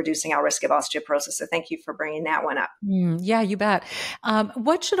reducing our risk of osteoporosis. So thank you for bringing that one up. Yeah, you bet.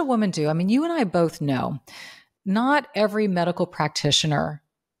 What should a woman do? I mean, you and I both know not every medical practitioner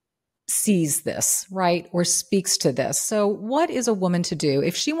sees this, right? Or speaks to this. So what is a woman to do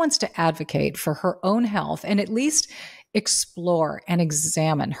if she wants to advocate for her own health and at least explore and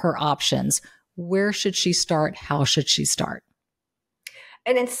examine her options? Where should she start? How should she start?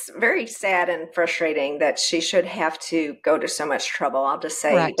 And it's very sad and frustrating that she should have to go to so much trouble. I'll just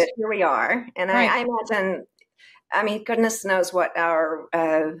say, Correct. But here we are. And I imagine, goodness knows what our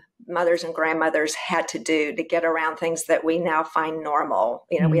mothers and grandmothers had to do to get around things that we now find normal.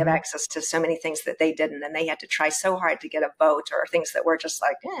 We have access to so many things that they didn't, and they had to try so hard to get a vote, or things that were just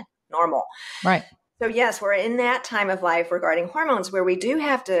like, normal. Right. So yes, we're in that time of life regarding hormones where we do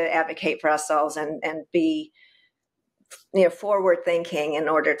have to advocate for ourselves and be forward thinking in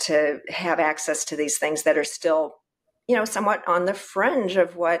order to have access to these things that are still, somewhat on the fringe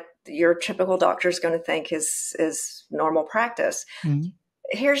of what your typical doctor is going to think is normal practice.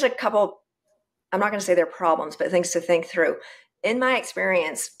 Here's a couple, I'm not going to say they're problems, but things to think through. In my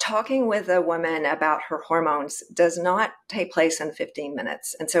experience, talking with a woman about her hormones does not take place in 15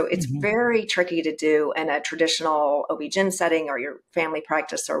 minutes. And so it's very tricky to do in a traditional OB-GYN setting or your family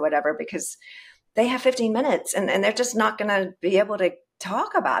practice or whatever, because they have 15 minutes and they're just not going to be able to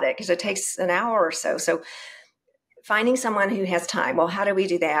talk about it because it takes an hour or so. So finding someone who has time. Well, how do we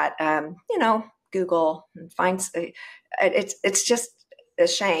do that? Google and find, it's just a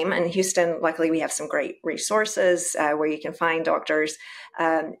shame. In Houston, luckily we have some great resources where you can find doctors.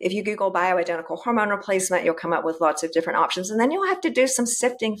 If you Google bioidentical hormone replacement, you'll come up with lots of different options. And then you'll have to do some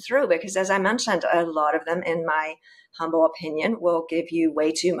sifting through, because as I mentioned, a lot of them, in my humble opinion, will give you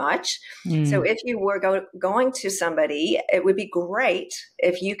way too much. So if you were going to somebody, it would be great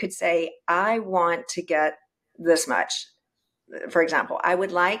if you could say, I want to get this much. For example, I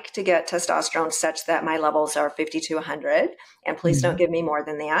would like to get testosterone such that my levels are 50 to 100, and please don't give me more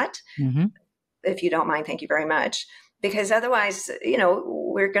than that. If you don't mind, thank you very much. Because otherwise,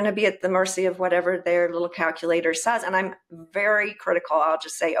 we're going to be at the mercy of whatever their little calculator says. And I'm very critical, I'll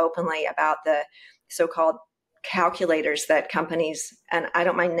just say openly, about the so-called calculators that companies, and I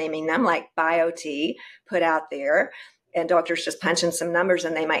don't mind naming them, like BioT, put out there. And doctors just punch in some numbers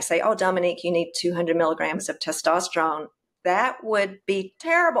and they might say, oh, Dominique, you need 200 milligrams of testosterone. That would be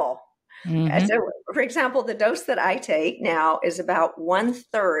terrible. So, for example, the dose that I take now is about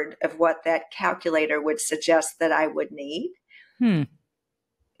 1/3 of what that calculator would suggest that I would need.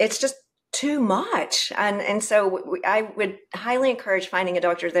 It's just too much. And so I would highly encourage finding a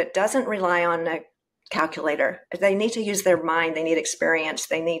doctor that doesn't rely on calculator. They need to use their mind. They need experience.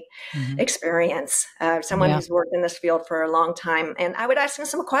 They need experience. Someone who's worked in this field for a long time. And I would ask them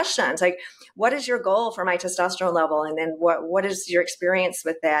some questions like, what is your goal for my testosterone level? And then what is your experience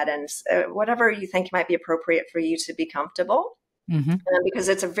with that? And whatever you think might be appropriate for you to be comfortable, because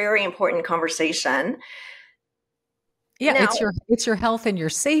it's a very important conversation. Yeah, now, it's your health and your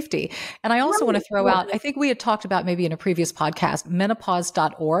safety. And I also want to throw out, I think we had talked about maybe in a previous podcast,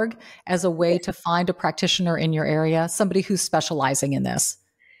 menopause.org as a way to find a practitioner in your area, somebody who's specializing in this.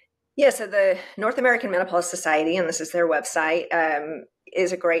 Yeah, so the North American Menopause Society, and this is their website,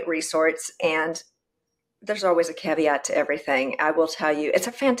 is a great resource. And there's always a caveat to everything. I will tell you, it's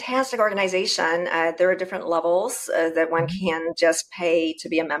a fantastic organization. There are different levels that one can just pay to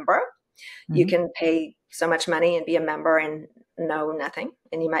be a member. You can pay so much money and be a member and know nothing,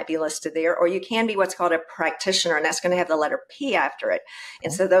 and you might be listed there. Or you can be what's called a practitioner, and that's going to have the letter P after it.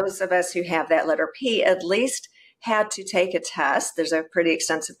 And so those of us who have that letter P at least had to take a test. There's a pretty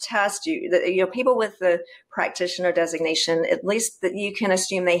extensive test. People with the practitioner designation, at least that you can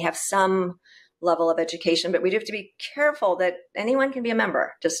assume they have some level of education, but we do have to be careful that anyone can be a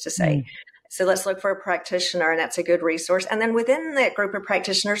member, just to say. So let's look for a practitioner, and that's a good resource. And then within that group of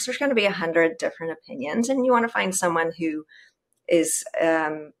practitioners, there's going to be 100 different opinions, and you want to find someone who is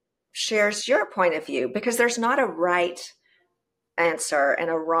shares your point of view, because there's not a right answer and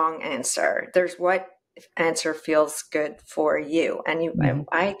a wrong answer. There's what answer feels good for you. And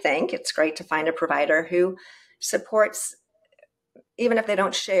I think it's great to find a provider who supports, even if they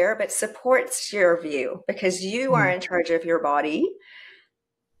don't share, but supports your view, because you are in charge of your body.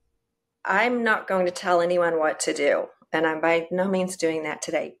 I'm not going to tell anyone what to do, and I'm by no means doing that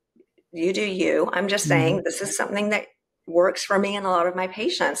today. You do you. I'm just saying this is something that works for me and a lot of my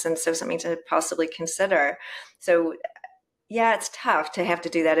patients, and so something to possibly consider. So yeah, it's tough to have to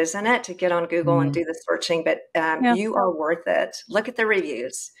do that, isn't it? To get on Google and do the searching, but you are worth it. Look at the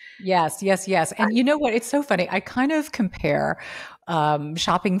reviews. Yes. And you know what? It's so funny. I kind of compare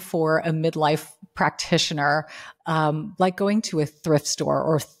shopping for a midlife practitioner like going to a thrift store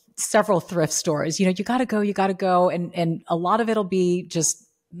or several thrift stores. You got to go. And a lot of it'll be just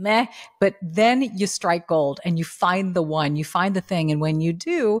meh, but then you strike gold and you find the one, you find the thing. And when you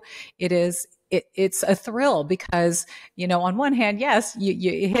do, it's a thrill because, on one hand, yes,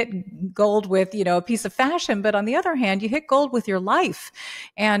 you hit gold with, a piece of fashion, but on the other hand, you hit gold with your life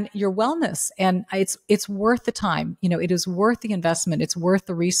and your wellness. And it's worth the time. It is worth the investment. It's worth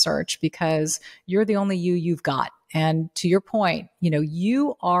the research because you're the only you've got. And to your point,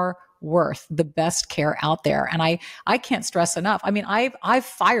 you are worth the best care out there. And I can't stress enough. I mean, I've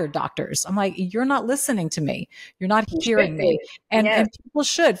fired doctors. I'm like, you're not listening to me. You're not hearing me. And people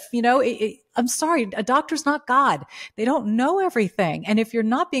should, I'm sorry, a doctor's not God. They don't know everything. And if you're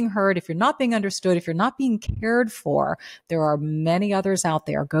not being heard, if you're not being understood, if you're not being cared for, there are many others out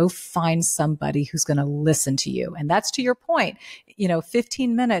there. Go find somebody who's going to listen to you. And that's to your point.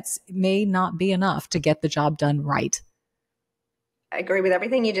 15 minutes may not be enough to get the job done right. I agree with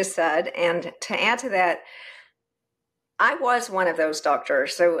everything you just said. And to add to that, I was one of those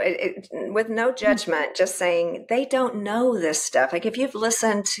doctors. So with no judgment, just saying they don't know this stuff. Like if you've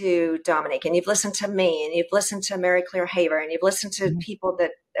listened to Dominique and you've listened to me and you've listened to Mary Claire Haver and you've listened to people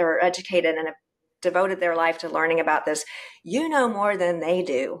that are educated and have devoted their life to learning about this, you know more than they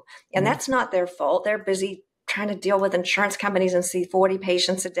do. And that's not their fault. They're busy trying to deal with insurance companies and see 40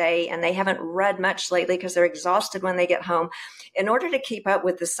 patients a day. And they haven't read much lately because they're exhausted when they get home. In order to keep up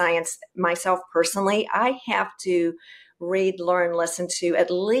with the science, myself personally, I have to read, learn, listen to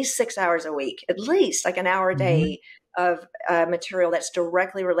at least 6 hours a week, at least like an hour a day of material that's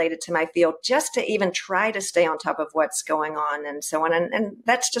directly related to my field, just to even try to stay on top of what's going on and so on. And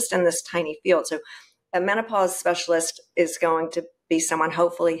that's just in this tiny field. So a menopause specialist is going to be someone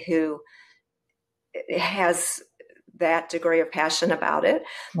hopefully who has that degree of passion about it.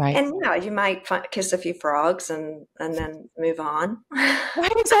 Right. And you might kiss a few frogs and then move on.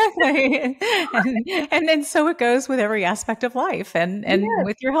 Right, exactly. and then so it goes with every aspect of life and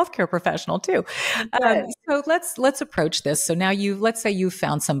with your healthcare professional too. So let's approach this. So now let's say you've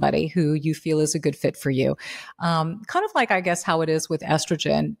found somebody who you feel is a good fit for you. Kind of like, I guess, how it is with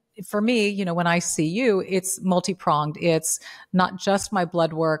estrogen. For me, when I see you, it's multi-pronged. It's not just my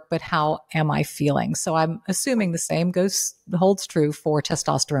blood work, but how am I feeling? So I'm assuming the same holds true for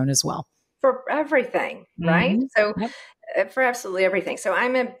testosterone as well. For everything, right? So for absolutely everything. So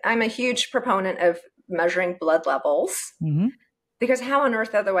I'm a huge proponent of measuring blood levels because how on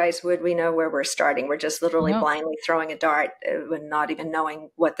earth otherwise would we know where we're starting? We're just literally blindly throwing a dart and not even knowing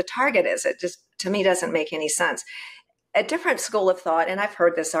what the target is. It just, to me, doesn't make any sense. a different school of thought, and I've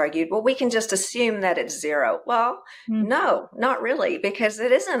heard this argued, well, we can just assume that it's zero. Well, no, not really, because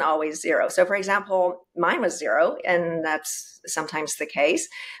it isn't always zero. So for example, mine was zero, and that's sometimes the case,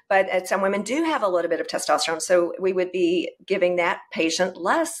 but some women do have a little bit of testosterone. So we would be giving that patient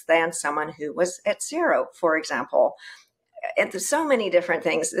less than someone who was at zero, for example. And there's so many different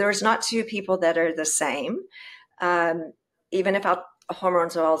things. There's not two people that are the same. Even if our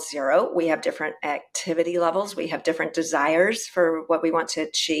hormones are all zero, we have different activity levels. We have different desires for what we want to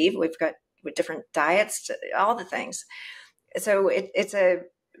achieve. We've got different diets, all the things. So it's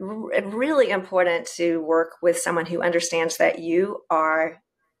really important to work with someone who understands that you are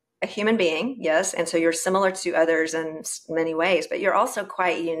a human being, yes, and so you're similar to others in many ways, but you're also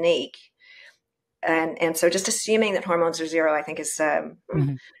quite unique. And so just assuming that hormones are zero, I think is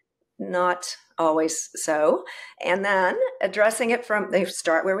not always so. And then addressing it from, they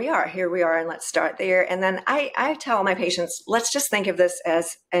start where we are. Here we are, and let's start there. And then I tell my patients, let's just think of this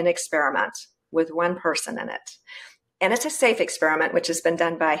as an experiment with one person in it. And it's a safe experiment, which has been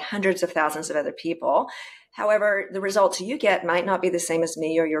done by hundreds of thousands of other people. However, the results you get might not be the same as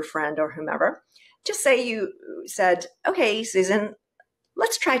me or your friend or whomever. Just say you said, okay, Susan,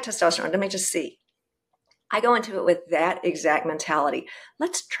 let's try testosterone. Let me just see. I go into it with that exact mentality.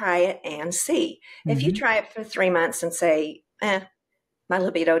 Let's try it and see. If you try it for 3 months and say, my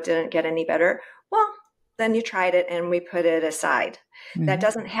libido didn't get any better, well, then you tried it and we put it aside. That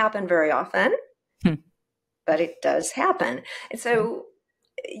doesn't happen very often, but it does happen. And so,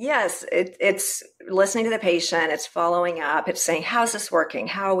 yes, it's listening to the patient. It's following up. It's saying, how's this working?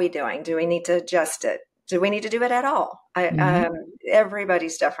 How are we doing? Do we need to adjust it? Do we need to do it at all?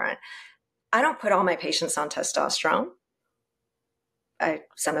 Everybody's different. I don't put all my patients on testosterone.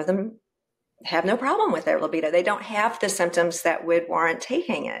 Some of them have no problem with their libido. They don't have the symptoms that would warrant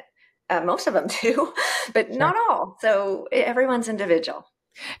taking it. Most of them do, but not all. So everyone's individual.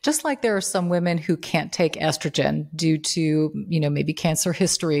 Just like there are some women who can't take estrogen due to, maybe cancer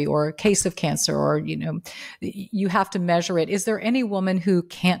history or a case of cancer, or, you have to measure it. Is there any woman who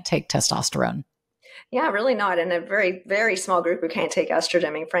can't take testosterone? Yeah, really not. And a very, very small group who can't take estrogen.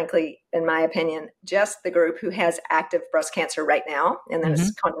 I mean, frankly, in my opinion, just the group who has active breast cancer right now. And then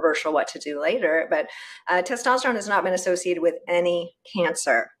it's controversial what to do later. But testosterone has not been associated with any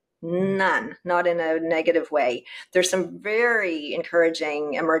cancer. None, not in a negative way. There's some very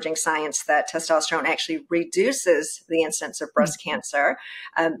encouraging emerging science that testosterone actually reduces the incidence of breast cancer.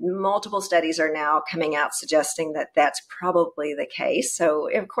 Multiple studies are now coming out suggesting that that's probably the case. So,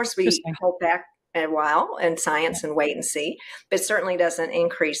 of course, we hold back a while in science and wait and see, but certainly doesn't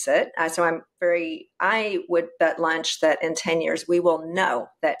increase it. So I would bet lunch that in 10 years, we will know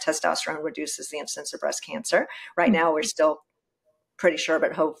that testosterone reduces the incidence of breast cancer. Right now, we're still pretty sure,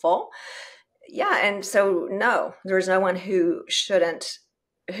 but hopeful. Yeah. And so, no, there's no one who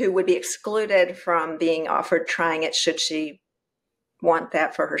would be excluded from being offered trying it should she want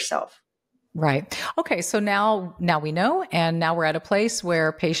that for herself. Right. Okay. So now we know, and now we're at a place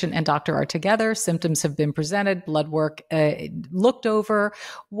where patient and doctor are together. Symptoms have been presented, blood work looked over.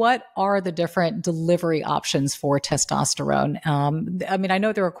 What are the different delivery options for testosterone? I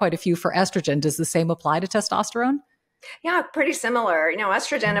know there are quite a few for estrogen. Does the same apply to testosterone? Yeah, pretty similar.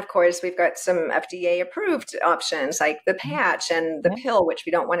 Estrogen, of course, we've got some FDA approved options like the patch and the pill, which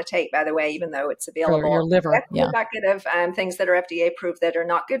we don't want to take, by the way, even though it's available. For your liver. That's a bucket of things that are FDA approved that are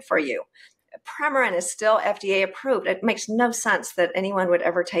not good for you. Premarin is still FDA approved. It makes no sense that anyone would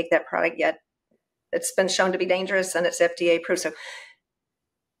ever take that product yet. It's been shown to be dangerous and it's FDA approved. So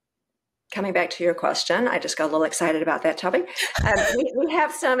coming back to your question, I just got a little excited about that topic. We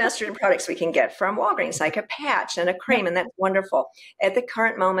have some estrogen products we can get from Walgreens, like a patch and a cream, and that's wonderful. At the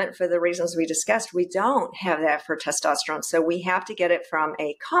current moment, for the reasons we discussed, we don't have that for testosterone. So we have to get it from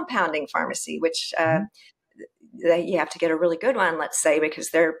a compounding pharmacy, which you have to get a really good one, let's say,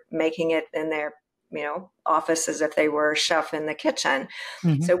 because they're making it in their office as if they were a chef in the kitchen.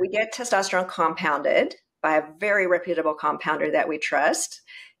 So we get testosterone compounded by a very reputable compounder that we trust.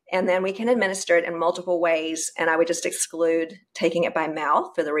 And then we can administer it in multiple ways. And I would just exclude taking it by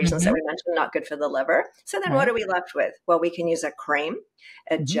mouth for the reasons that we mentioned, not good for the liver. So then what are we left with? Well, we can use a cream,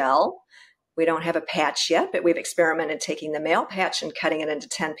 a gel. We don't have a patch yet, but we've experimented taking the male patch and cutting it into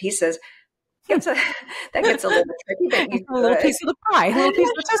 10 pieces. That gets a little bit tricky, but a little piece of the pie, a little piece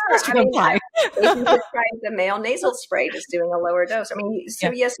of testosterone pie. You can just try the male nasal spray, just doing a lower dose.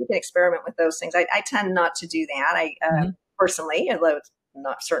 Yes, you can experiment with those things. I tend not to do that. I personally, although it's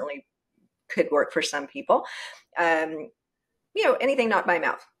not certainly could work for some people. anything not by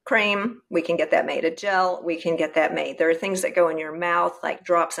mouth. Cream, we can get that made. A gel, we can get that made. There are things that go in your mouth, like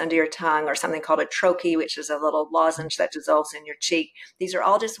drops under your tongue, or something called a troche, which is a little lozenge that dissolves in your cheek. These are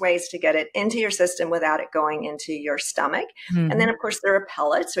all just ways to get it into your system without it going into your stomach. And then, of course, there are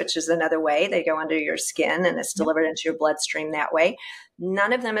pellets, which is another way. They go under your skin and it's delivered into your bloodstream that way.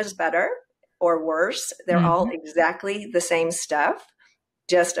 None of them is better or worse. They're all exactly the same stuff.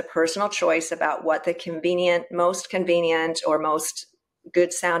 Just a personal choice about what the most convenient or most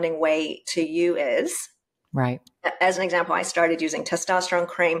good sounding way to you is. Right. As an example, I started using testosterone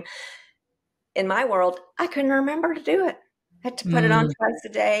cream. In my world, I couldn't remember to do it. I had to put it on twice a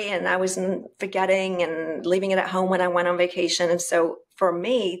day, and I was forgetting and leaving it at home when I went on vacation. And so for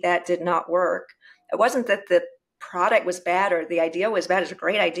me, that did not work. It wasn't that the product was bad or the idea was bad. It's a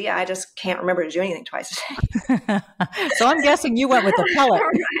great idea. I just can't remember to do anything twice a day. So I'm guessing you went with the pellet.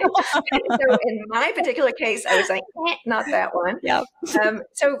 So in my particular case, I was like, not that one. Yep.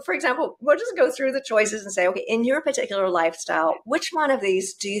 So for example, we'll just go through the choices and say, okay, in your particular lifestyle, which one of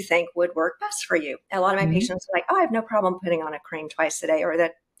these do you think would work best for you? A lot of my patients are like, I have no problem putting on a cream twice a day, or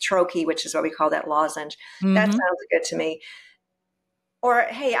that troche, which is what we call that lozenge. That sounds good to me. Or,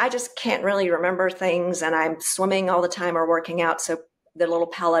 hey, I just can't really remember things and I'm swimming all the time or working out. So the little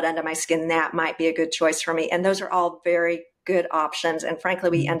pellet under my skin, that might be a good choice for me. And those are all very good options. And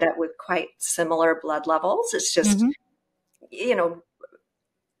frankly, we end up with quite similar blood levels. It's just,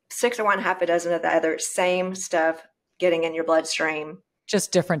 6 of one, half a dozen of the other, same stuff getting in your bloodstream.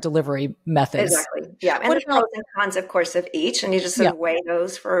 Just different delivery methods. Exactly. Yeah. And there's pros and cons, of course, of each. And you just sort of weigh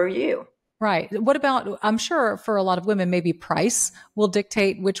those for you. Right. What about, I'm sure for a lot of women, maybe price will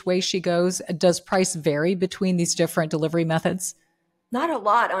dictate which way she goes. Does price vary between these different delivery methods? Not a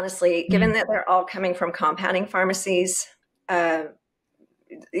lot, honestly, given that they're all coming from compounding pharmacies. I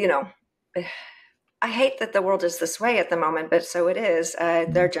hate that the world is this way at the moment, but so it is.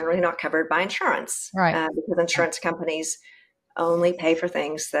 They're generally not covered by insurance, right? Because insurance companies only pay for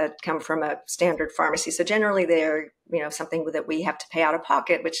things that come from a standard pharmacy. So generally they're, something that we have to pay out of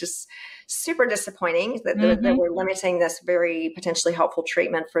pocket, which is super disappointing that we're limiting this very potentially helpful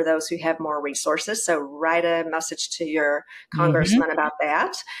treatment for those who have more resources. So write a message to your congressman about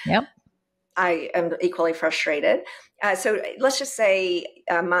that. Yep. I am equally frustrated. So let's just say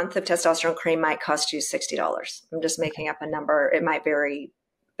a month of testosterone cream might cost you $60. I'm just making up a number. It might vary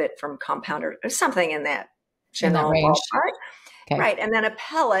a bit from compounder or something in that general ballpark. Okay. Right. And then a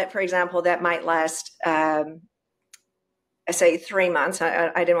pellet, for example, that might last, say 3 months.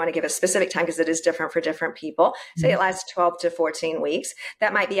 I didn't want to give a specific time because it is different for different people. Say it lasts 12 to 14 weeks.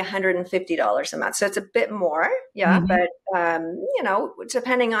 That might be $150 a month. So it's a bit more. Yeah. But,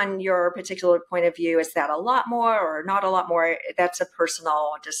 depending on your particular point of view, is that a lot more or not a lot more? That's a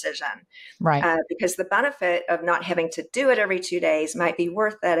personal decision. Right. Because the benefit of not having to do it every 2 days might be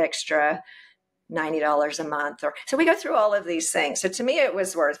worth that extra $90 a month. So we go through all of these things. So to me, it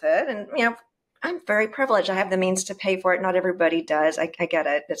was worth it. And, I'm very privileged. I have the means to pay for it. Not everybody does. I get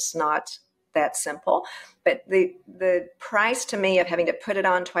it. It's not that simple. But the price to me of having to put it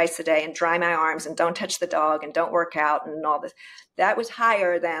on twice a day and dry my arms and don't touch the dog and don't work out and all this, that was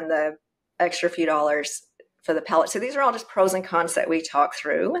higher than the extra few dollars for the pellet. So these are all just pros and cons that we talk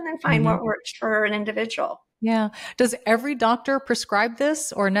through and then find what works for an individual. Yeah. Does every doctor prescribe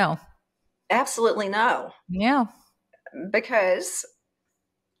this or no? Absolutely no. Yeah. Because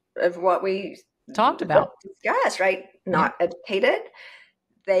of what we talked about, discussed, right? Not educated.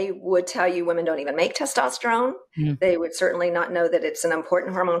 They would tell you women don't even make testosterone. They would certainly not know that it's an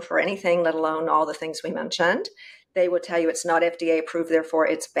important hormone for anything, let alone all the things we mentioned. They would tell you it's not FDA approved, therefore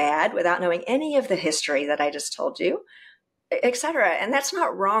it's bad, without knowing any of the history that I just told you, et cetera. And that's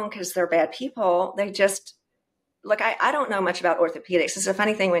not wrong because they're bad people. They just, look, I don't know much about orthopedics. It's a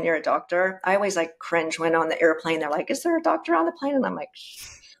funny thing when you're a doctor. I always cringe when on the airplane, they're like, is there a doctor on the plane? And I'm like,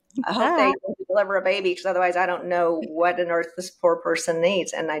 I hope they deliver a baby because otherwise I don't know what on earth this poor person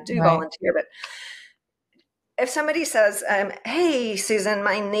needs. And I do volunteer. But if somebody says, hey, Susan,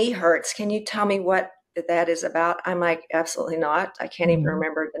 my knee hurts. Can you tell me what that is about? I'm like, absolutely not. I can't even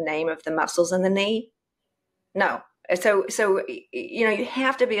remember the name of the muscles in the knee. No. So you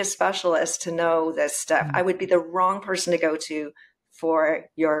have to be a specialist to know this stuff. I would be the wrong person to go to for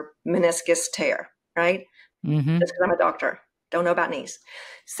your meniscus tear, right? Just because I'm a doctor. Don't know about knees.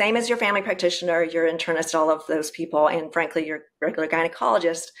 Same as your family practitioner, your internist, all of those people, and frankly, your regular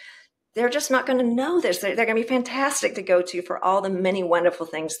gynecologist, they're just not going to know this. They're going to be fantastic to go to for all the many wonderful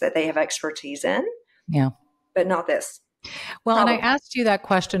things that they have expertise in. Yeah. But not this. Well, and I asked you that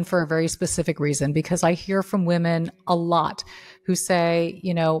question for a very specific reason, because I hear from women a lot who say,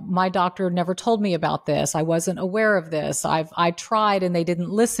 my doctor never told me about this. I wasn't aware of this. I tried and they didn't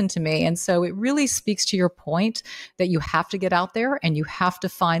listen to me. And so it really speaks to your point that you have to get out there and you have to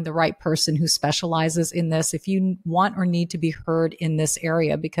find the right person who specializes in this if you want or need to be heard in this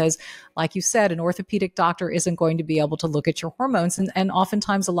area. Because like you said, an orthopedic doctor isn't going to be able to look at your hormones. And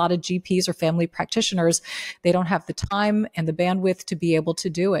oftentimes a lot of GPs or family practitioners, they don't have the time and the bandwidth to be able to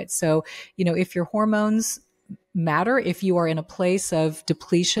do it. So, if your hormones matter, if you are in a place of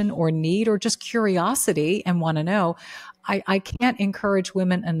depletion or need or just curiosity and want to know, I can't encourage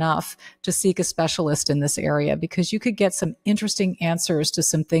women enough to seek a specialist in this area, because you could get some interesting answers to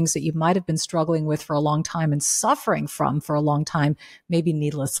some things that you might have been struggling with for a long time and suffering from for a long time, maybe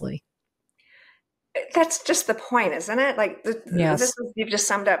needlessly. That's just the point, isn't it? Like, yes. You've just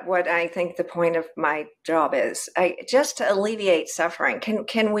summed up what I think the point of my job is. Just to alleviate suffering.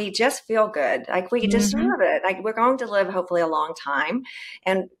 Can we just feel good? Like, we deserve it. Like, we're going to live hopefully a long time.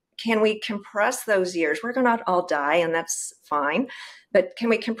 And can we compress those years? We're going to all die, and that's fine. But can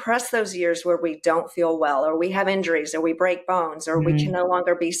we compress those years where we don't feel well, or we have injuries, or we break bones, or we can no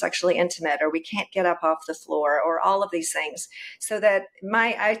longer be sexually intimate, or we can't get up off the floor, or all of these things? So that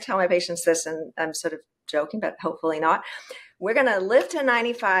I tell my patients this, and I'm sort of joking, but hopefully not. We're going to live to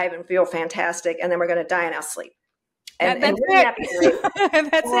 95 and feel fantastic, and then we're going to die in our sleep. And that's it.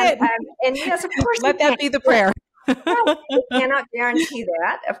 That's it. And yes, of course, let that be the prayer. No, we cannot guarantee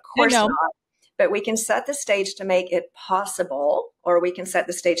that. Of course not. But we can set the stage to make it possible, or we can set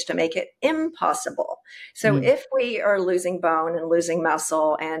the stage to make it impossible. So if we are losing bone and losing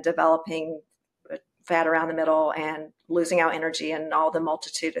muscle and developing fat around the middle and losing our energy and all the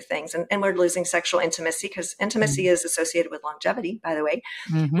multitude of things, and we're losing sexual intimacy, because intimacy is associated with longevity, by the way,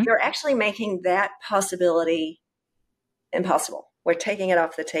 you're actually making that possibility impossible. We're taking it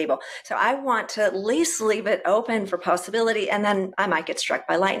off the table. So I want to at least leave it open for possibility. And then I might get struck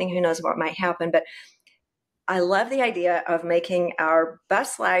by lightning. Who knows what might happen. But I love the idea of making our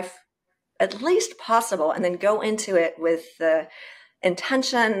best life at least possible, and then go into it with the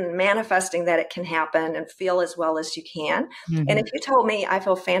intention, manifesting that it can happen and feel as well as you can. And if you told me I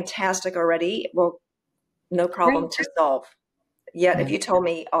feel fantastic already, well, no problem to solve. Yet if you told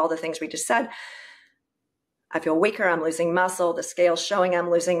me all the things we just said, I feel weaker, I'm losing muscle, the scale's showing I'm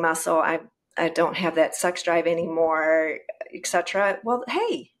losing muscle, I don't have that sex drive anymore, etc. Well,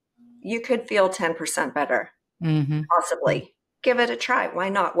 hey, you could feel 10% better, possibly. Give it a try. Why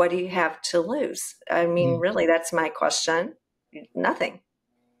not? What do you have to lose? I mean, really, that's my question. Nothing.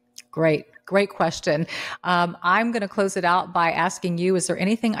 Great question. I'm going to close it out by asking you, is there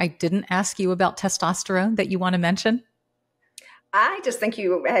anything I didn't ask you about testosterone that you want to mention? I just think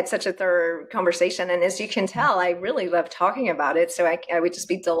you had such a thorough conversation. And as you can tell, I really love talking about it. So I would just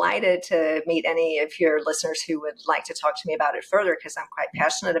be delighted to meet any of your listeners who would like to talk to me about it further, because I'm quite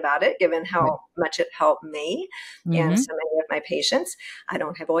passionate about it, given how much it helped me and so many of my patients. I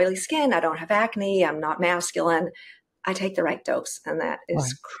don't have oily skin. I don't have acne. I'm not masculine. I take the right dose, and that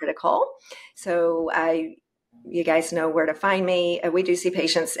is critical. So you guys know where to find me. We do see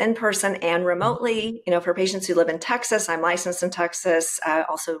patients in person and remotely. For patients who live in Texas, I'm licensed in Texas,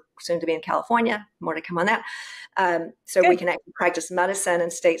 also soon to be in California. More to come on that. So we can actually practice medicine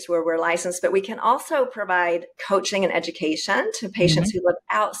in states where we're licensed, but we can also provide coaching and education to patients who live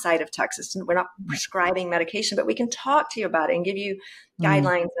outside of Texas. And we're not prescribing medication, but we can talk to you about it and give you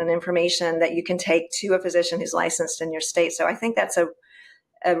guidelines and information that you can take to a physician who's licensed in your state. So I think that's a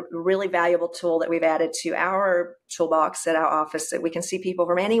really valuable tool that we've added to our toolbox at our office, that we can see people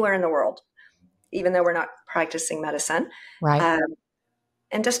from anywhere in the world, even though we're not practicing medicine,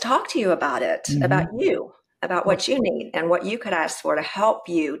 and just talk to you about it, about you, about what you need and what you could ask for to help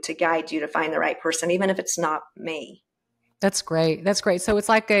you, to guide you to find the right person, even if it's not me. That's great. That's great. So it's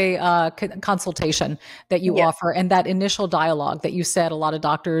like a consultation that you offer, and that initial dialogue that you said a lot of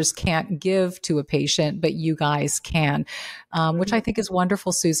doctors can't give to a patient, but you guys can, which I think is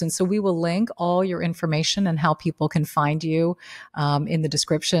wonderful, Susan. So we will link all your information and how people can find you in the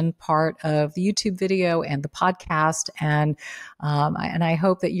description part of the YouTube video and the podcast. And I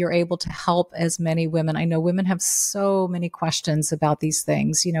hope that you're able to help as many women. I know women have so many questions about these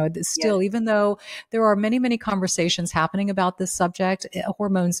things. Still, even though there are many, many conversations happening about this subject,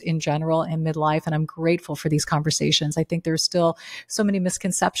 hormones in general and midlife. And I'm grateful for these conversations. I think there's still so many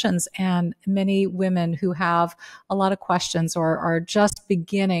misconceptions, and many women who have a lot of questions or are just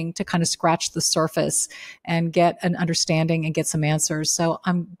beginning to kind of scratch the surface and get an understanding and get some answers. So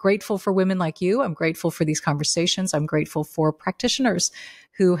I'm grateful for women like you. I'm grateful for these conversations. I'm grateful for practitioners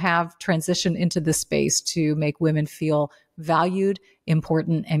who have transitioned into this space to make women feel valued,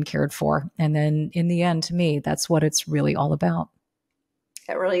 important, and cared for. And then in the end, to me, that's what it's really all about.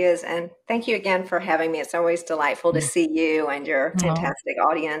 It really is. And thank you again for having me. It's always delightful to see you and your fantastic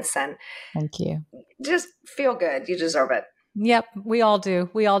audience. And thank you. Just feel good. You deserve it. Yep, we all do.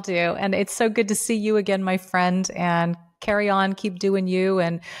 We all do. And it's so good to see you again, my friend, and carry on, keep doing you.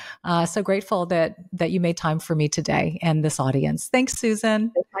 And so grateful that you made time for me today and this audience. Thanks,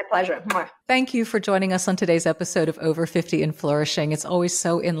 Susan. It's my pleasure. Thank you for joining us on today's episode of Over 50 and Flourishing. It's always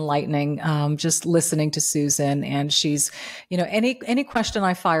so enlightening just listening to Susan. And she's, any question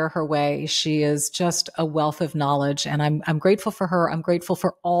I fire her way, she is just a wealth of knowledge. And I'm grateful for her. I'm grateful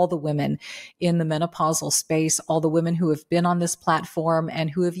for all the women in the menopausal space, all the women who have been on this platform and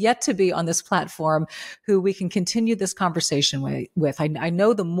who have yet to be on this platform, who we can continue this conversation with. I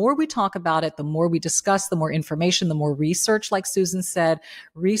know the more we talk about it, the more we discuss, the more information, the more research, like Susan said,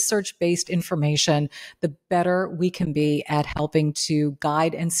 research-based information, the better we can be at helping to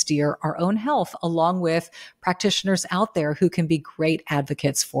guide and steer our own health, along with practitioners out there who can be great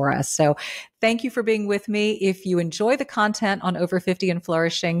advocates for us. So thank you for being with me. If you enjoy the content on Over 50 and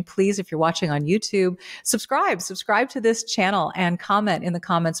Flourishing, please, if you're watching on YouTube, subscribe to this channel and comment in the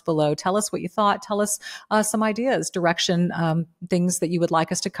comments below. Tell us what you thought. Tell us some ideas, direction, things that you would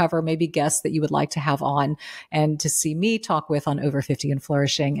like us to cover, maybe guests that you would like to have on and to see me talk with on Over 50 and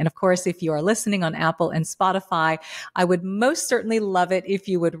Flourishing. And of course, if you are listening on Apple and Spotify, I would most certainly love it if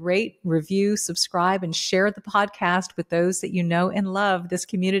you would rate, review, subscribe, and share the podcast with those that you know and love. This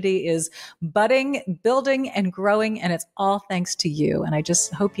community is budding, building, and growing, and it's all thanks to you. And I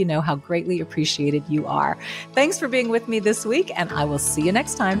just hope you know how greatly appreciated you are. Thanks for being with me this week, and I will see you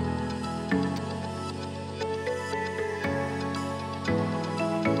next time.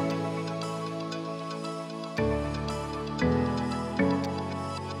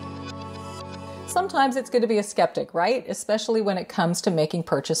 Sometimes it's good to be a skeptic, right? Especially when it comes to making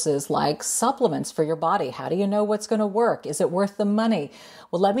purchases like supplements for your body. How do you know what's going to work? Is it worth the money?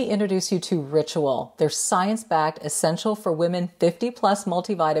 Well, let me introduce you to Ritual. Their science-backed, essential for women 50-plus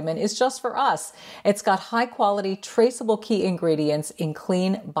multivitamin is just for us. It's got high-quality, traceable key ingredients in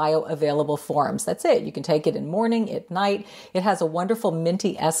clean, bioavailable forms. That's it. You can take it in morning, at night. It has a wonderful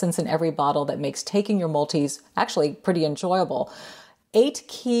minty essence in every bottle that makes taking your multis actually pretty enjoyable. 8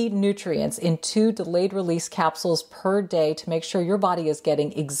 key nutrients in 2 delayed release capsules per day to make sure your body is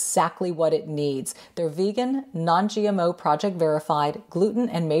getting exactly what it needs. They're vegan, non-GMO, project verified, gluten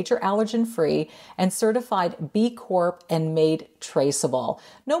and major allergen free, and certified B Corp and made traceable.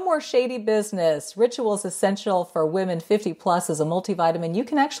 No more shady business. Ritual is essential for women 50 plus as a multivitamin you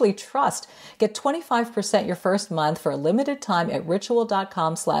can actually trust. Get 25% your first month for a limited time at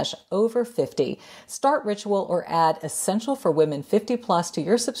ritual.com/over50. Start Ritual or add essential for women 50 plus to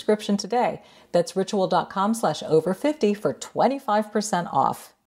your subscription today. That's ritual.com/over50 for 25% off.